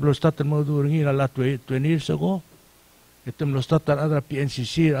optic ablo staten mo duringi la 20 years ago item lo statar adra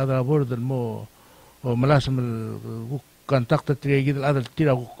PNCC adra border mo o malasam kontakta tregi del adra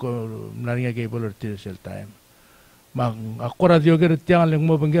tira naringa cable or tira sel time mang akora dioger tiang leng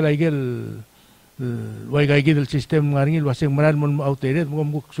mo bengel aigel way gagi del system ngaringil wasing maran mo outdated mo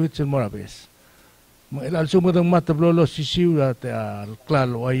switch mo rabes mo ilal sumudang matablolo sisiu at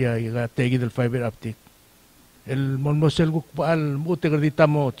klalo ay tegi del fiber optic el mon mosel guk paal muti gardita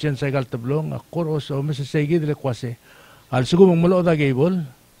mo chen sa gal tablong akoros o mesa segi del kwase al sugu mong malo da cable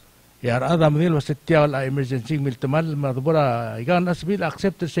yar adam nil wasetya la emergency miltamal madbora igan asbil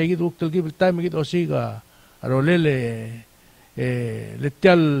accept segi duk tel cable time git osiga arolele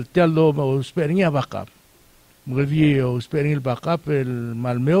letial do mo speringa backup mugdi o spering backup el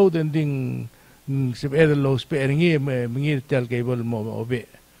malmeo dending sibed lo speringi mingir tel cable mo obe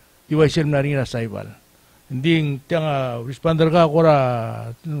diwaisel naringa saibal ding tanga responder ka kora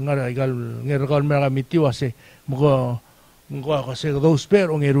ngara igal ngerkal mera mitiwase mugo kasi those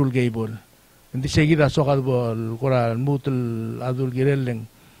pair ong erul cable hindi seguida sokal bol kora mutul adul gireleng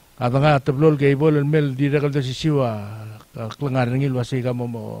adanga tablol cable el mel direkal de sisiwa klangar ngil wase ka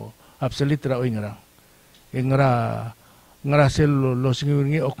mo absolute ra oingra ngara sel lo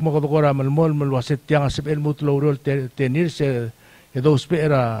singi okmo ko kora malmol mal waset yang asep el mutul rol tenir se those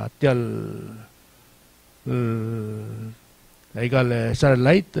pair tial aigal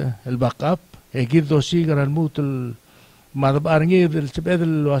satellite el backup egid dosi garan mutul madab arngi del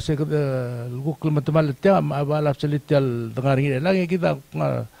sebedel wase gukul matamal tia mabalap selital dengaringi lagi kita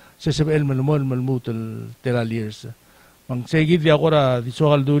sesebel melmol melmutul teraliers mang segi dia kora di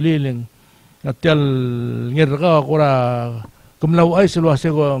soal dulileng atel ngerga kora kumlau ay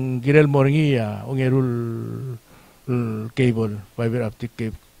selwase ko ang girel moringi ya ongerul cable fiber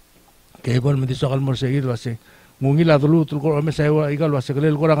optic cable menti soal mor segi wase ngungila dulu tul ko ame sayo igal wase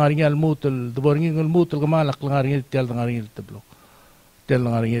kelel ko ngaringi al mutul duborngi ngul mutul kamalak ngaringi tel ngaringi teblo tel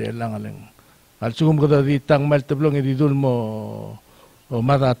ngaringi elang aleng al sugum ko di tang mal teblo ngi dul mo o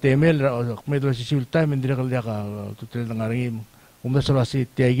mata temel o medro si sulta mendira kal dia ka tutel ngaringi umda sala si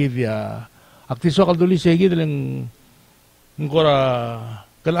tiagi dia aktiso kal duli segi deleng ngora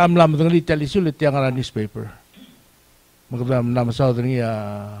kalam lam dengan tel isul tiang newspaper magdam na masaw dringi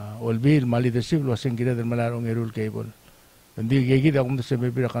olbil leadership lo singkira del malarong erul cable. Hindi gigida kung sa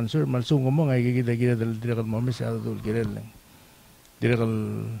bibira cancer malsung mo nga gigida del direkal mo sa adul kirel. Direkal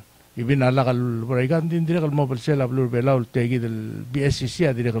ibinala kal puraikan din direkal mo persela blur belau tegi del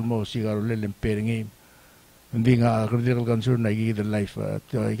BSCC direkal mo sigaro lelem peringi. Hindi nga critical cancer na gigida life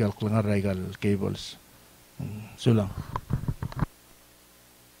ikal klangar ikal cables. Sulang.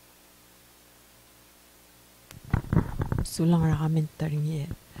 Sulang ra komentar niya.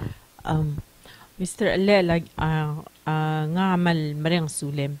 Mr. Ellechel, nga amal marang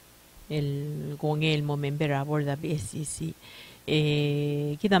sulem el gongel mo member aboard the BSCC.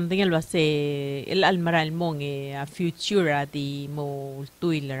 Kitam tingel wase el almaral mo a future di mo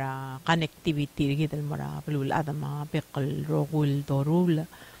tuil ra connectivity gital mara pelul adama pekal rogul dorul.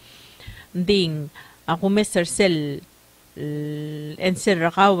 Ding ako Mr. Sel enser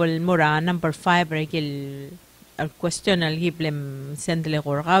rakawal mora number 5 regil al question al giblem sendle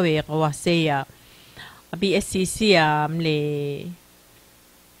gorgawe kawaseya BSCC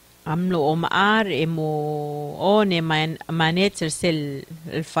amlo omar emo on manage sel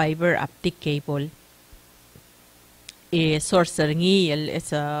el fiber optic cable sourcer ngi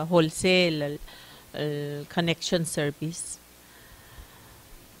is a wholesale connection service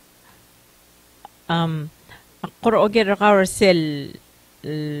akor oger our sel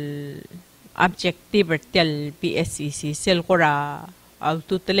objective tel BSCC sel kora al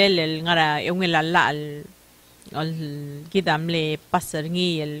tutelel ngara yung ilala al gidam le passer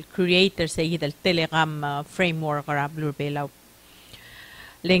ngi el creator sa gidal telegram framework ra blur belau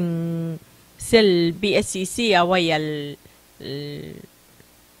ling sel BSCC away al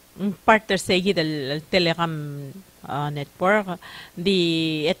partner sa gidal telegram network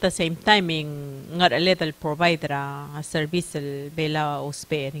di at the same time ngar a little provider a service el Belau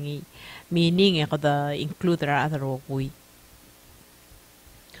Submarine meaning kada include ra other way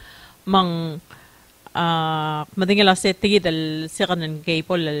mang madingala setigi dal second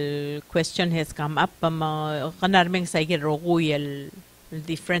cable el question has come up kanarmeng saigil roguy el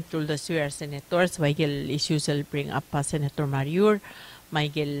different to the senators Michael issues will bring up Senator Mariur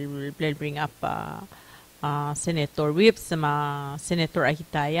Michael will bring up Senator Whips Senator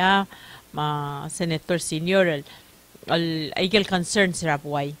Ahitaya Senator Senior al aigil concerns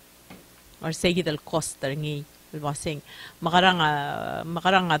rabway or saigil el cost ngi wasing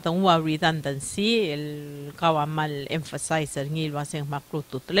makarang atong redundancy el kawamal emphasize ngil wasing maklo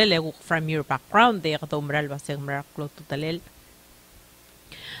tutlel from your background de katomral wasing maklo tutlel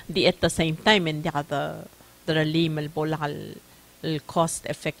di at the same time hindi kata daralim el bolakal el cost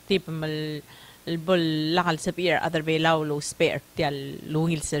effective mal el bol lakal sapir other Belau lo spare tial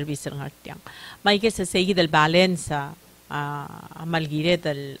lungil service ng hartiang may kesa sige del balance malgiret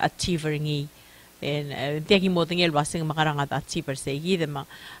el achiever ngi and tiagi mo tingel wasing makarangat achiever sige dem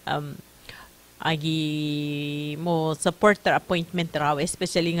agi mo supporter appointment raw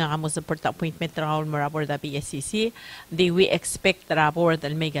especially nga mo supporter appointment raw mo rabor da BSCC they we expect rabor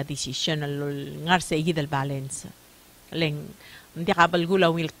dal mega decision ngar sige del balance leng hindi kabal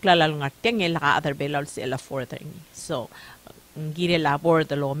gula wil klalal ngarteng el ka other Belau sila further so ngire labor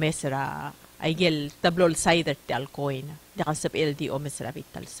da lo mesra aigel tablol side tal coin da kasap LDO mesra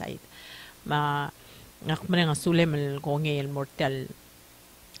vital side ma nakmana nga sulem el konge el mortal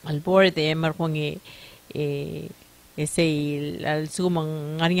al board mar konge say al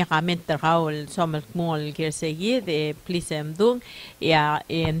sumang ngarinya comment raw somal mol kirsegi de please dung ya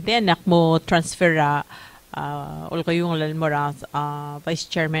and then nakmo transfer ul kayong lalmora vice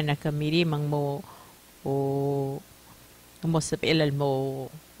chairman na committee mang mo sa pilal mo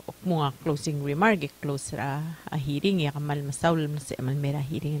mga closing remark close ra a hearing ya kamal masaul sa amal mera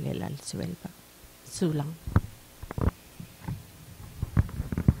hearing lelal suwel pa sulang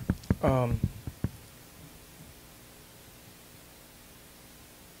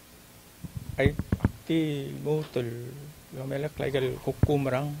ay akti mo tol gamelak legal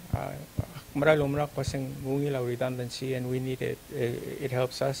kukumrang maral umrak pasang mungil redundancy and we need it it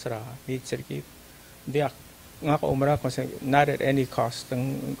helps us ra need circuit dia nga ka umrak pasang not at any cost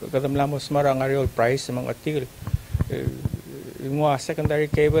ang kadamlamos marang real price mga article yung secondary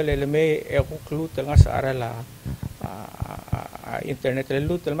cable eleme ekuklut nga sa arala internet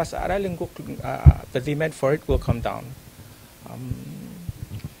lut mas araling the demand for it will come down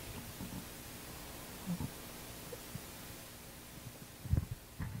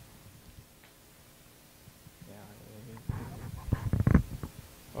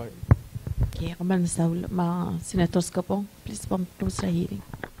kaya kamal masaul mga senators ka po please close the hearing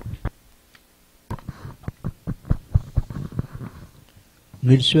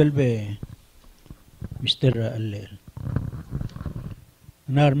Nilsuelbe Mr. Ellechel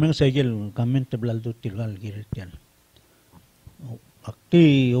Narmeng sagil kamen teblal do tilgal giritian.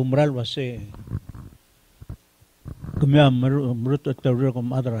 Akti umral wase kumya merut tawrir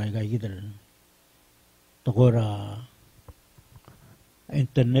kom adra ga gidel. Tokora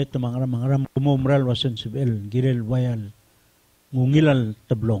internet mangram kumumral wasen sibel girel wayal ngungilal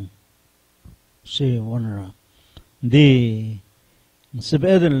tablong. Si wanara. Di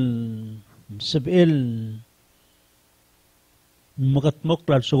sibel makatmok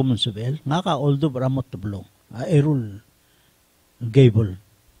lal suguman sibel ngaka oldo bramot tablong. Aerul Gable.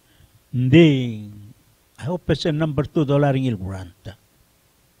 Hindi, I hope it's number $2 ngil grant.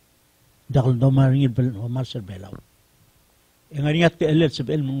 Dakal domar ngil Marcel Belau. Yang ari at Ellechel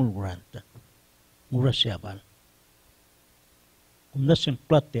sa mungul grant. Mura siya pal. Kung nasing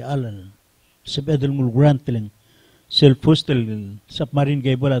plate alal, sa bedel mungul grant lang, self-hostel submarine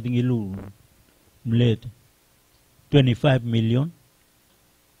cable ating ilu, mlet, 25 million.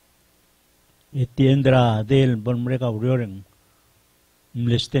 Iti endra del bon mereka urioreng,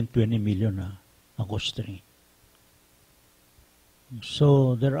 less than 20 million a costing.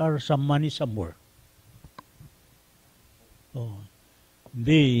 So there are some money somewhere. Oh,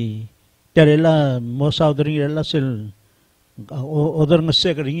 di terela mo saudring rela sel other nga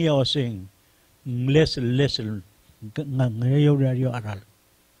sekring ya osing less ngayo aral.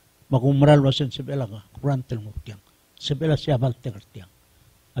 Makumral wasen sebela ka kurantel mo tiang. Sebela siya balte kertiang.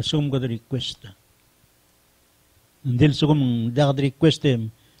 Assume ko the request. Ndil sugum dagad request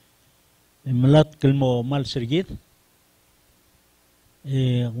malat kelmo mal sergit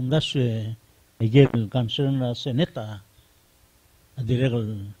undas egel concern na seneta adiregal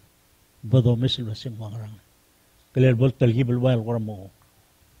bodo mesil basing wangrang keler bol talgibel wal koramo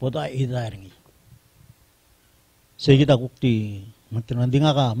poda idaringi segita kukti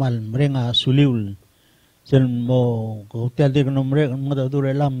mantinandinga ka mal mrenga suliul sen mo hotel de no mrenga mo dure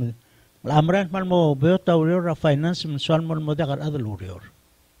lam Lamran man mo beta urior finance mensual mo dakar adal urior.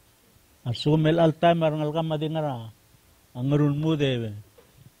 Asumel al time arangal ka madingara. Angarun mo de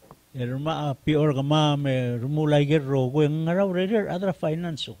erma pior kama me rumulay gerro ko ngara urior adra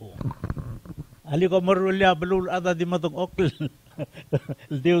finance ko. Ali ko marulya belul ada di matong okl.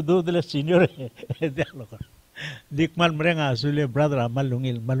 Diu do de la senior dialo ko. Dikman mrenga sule brother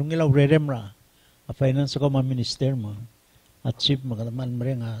malungil uriorem finance ko ma minister mo. At chief magadaman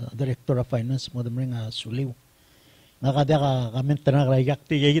mrenga director of finance mo mrenga suliw ngakada ka kamen tanang rayak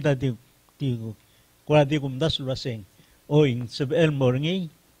ti kita ti kula di kumdas laseng oing sebel morngi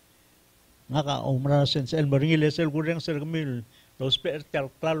ngaka umra sen sel morngi lesel gureng ser kamil los per tal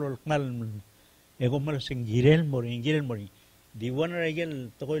klalo mal e gomal sing girel morngi di wan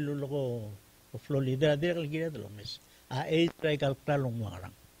regel to koy lulo ko Florida de girel lo mes a e trai klalo mo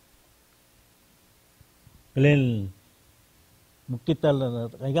arang Glen Kita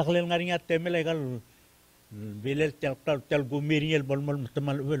kaya kalian ngaring at temel ay kal bilel tel gumiriel bolmol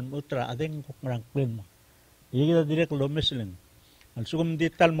temal wel utra adeng kok ngarang plan mo. Iya kita direk lomes lang. Al sugum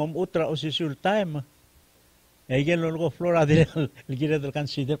dital mom utra o sisul time. Ay gen lo flora direk ligira del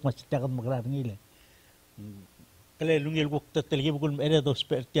consider mas takat magrar ngile. Kale lungil kok tetelgi bukul ere dos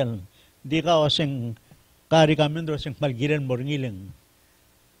pertial. Di ka oseng kari kamendro seng malgiren morngileng.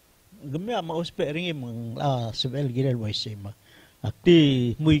 Gumya ma ospe ringi mang sebel girel waisema.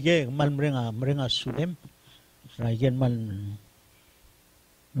 Akti muige mal mrenga sudem ragen mal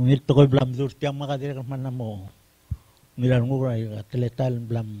nungit to koy blam dur tiang makadire man namo milan ngura teletal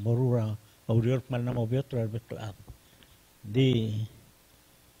blam morura aurior mal namo biotra betla di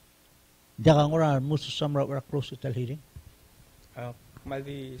jaga ngura musu samra ra close tal hearing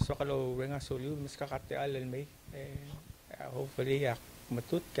maldi sokalo renga soliu mis kakate alel may hopefully yak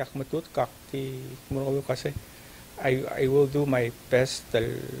matut kak ti muro kasi I will do my best to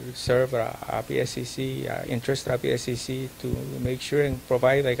serve BSCC interest BSCC to make sure and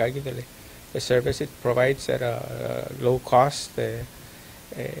provide like the service it provides at a low cost other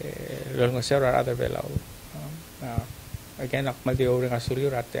Belau again akmaldi ore ngasuli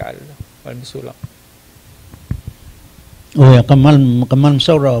rate al malmisulang ya kamal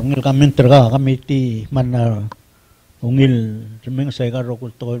saura ngil kamen terga kami ti mana ungil remeng saya karo kul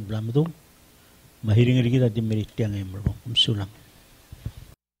to blam tu mahiring kita di merit yang emro sulang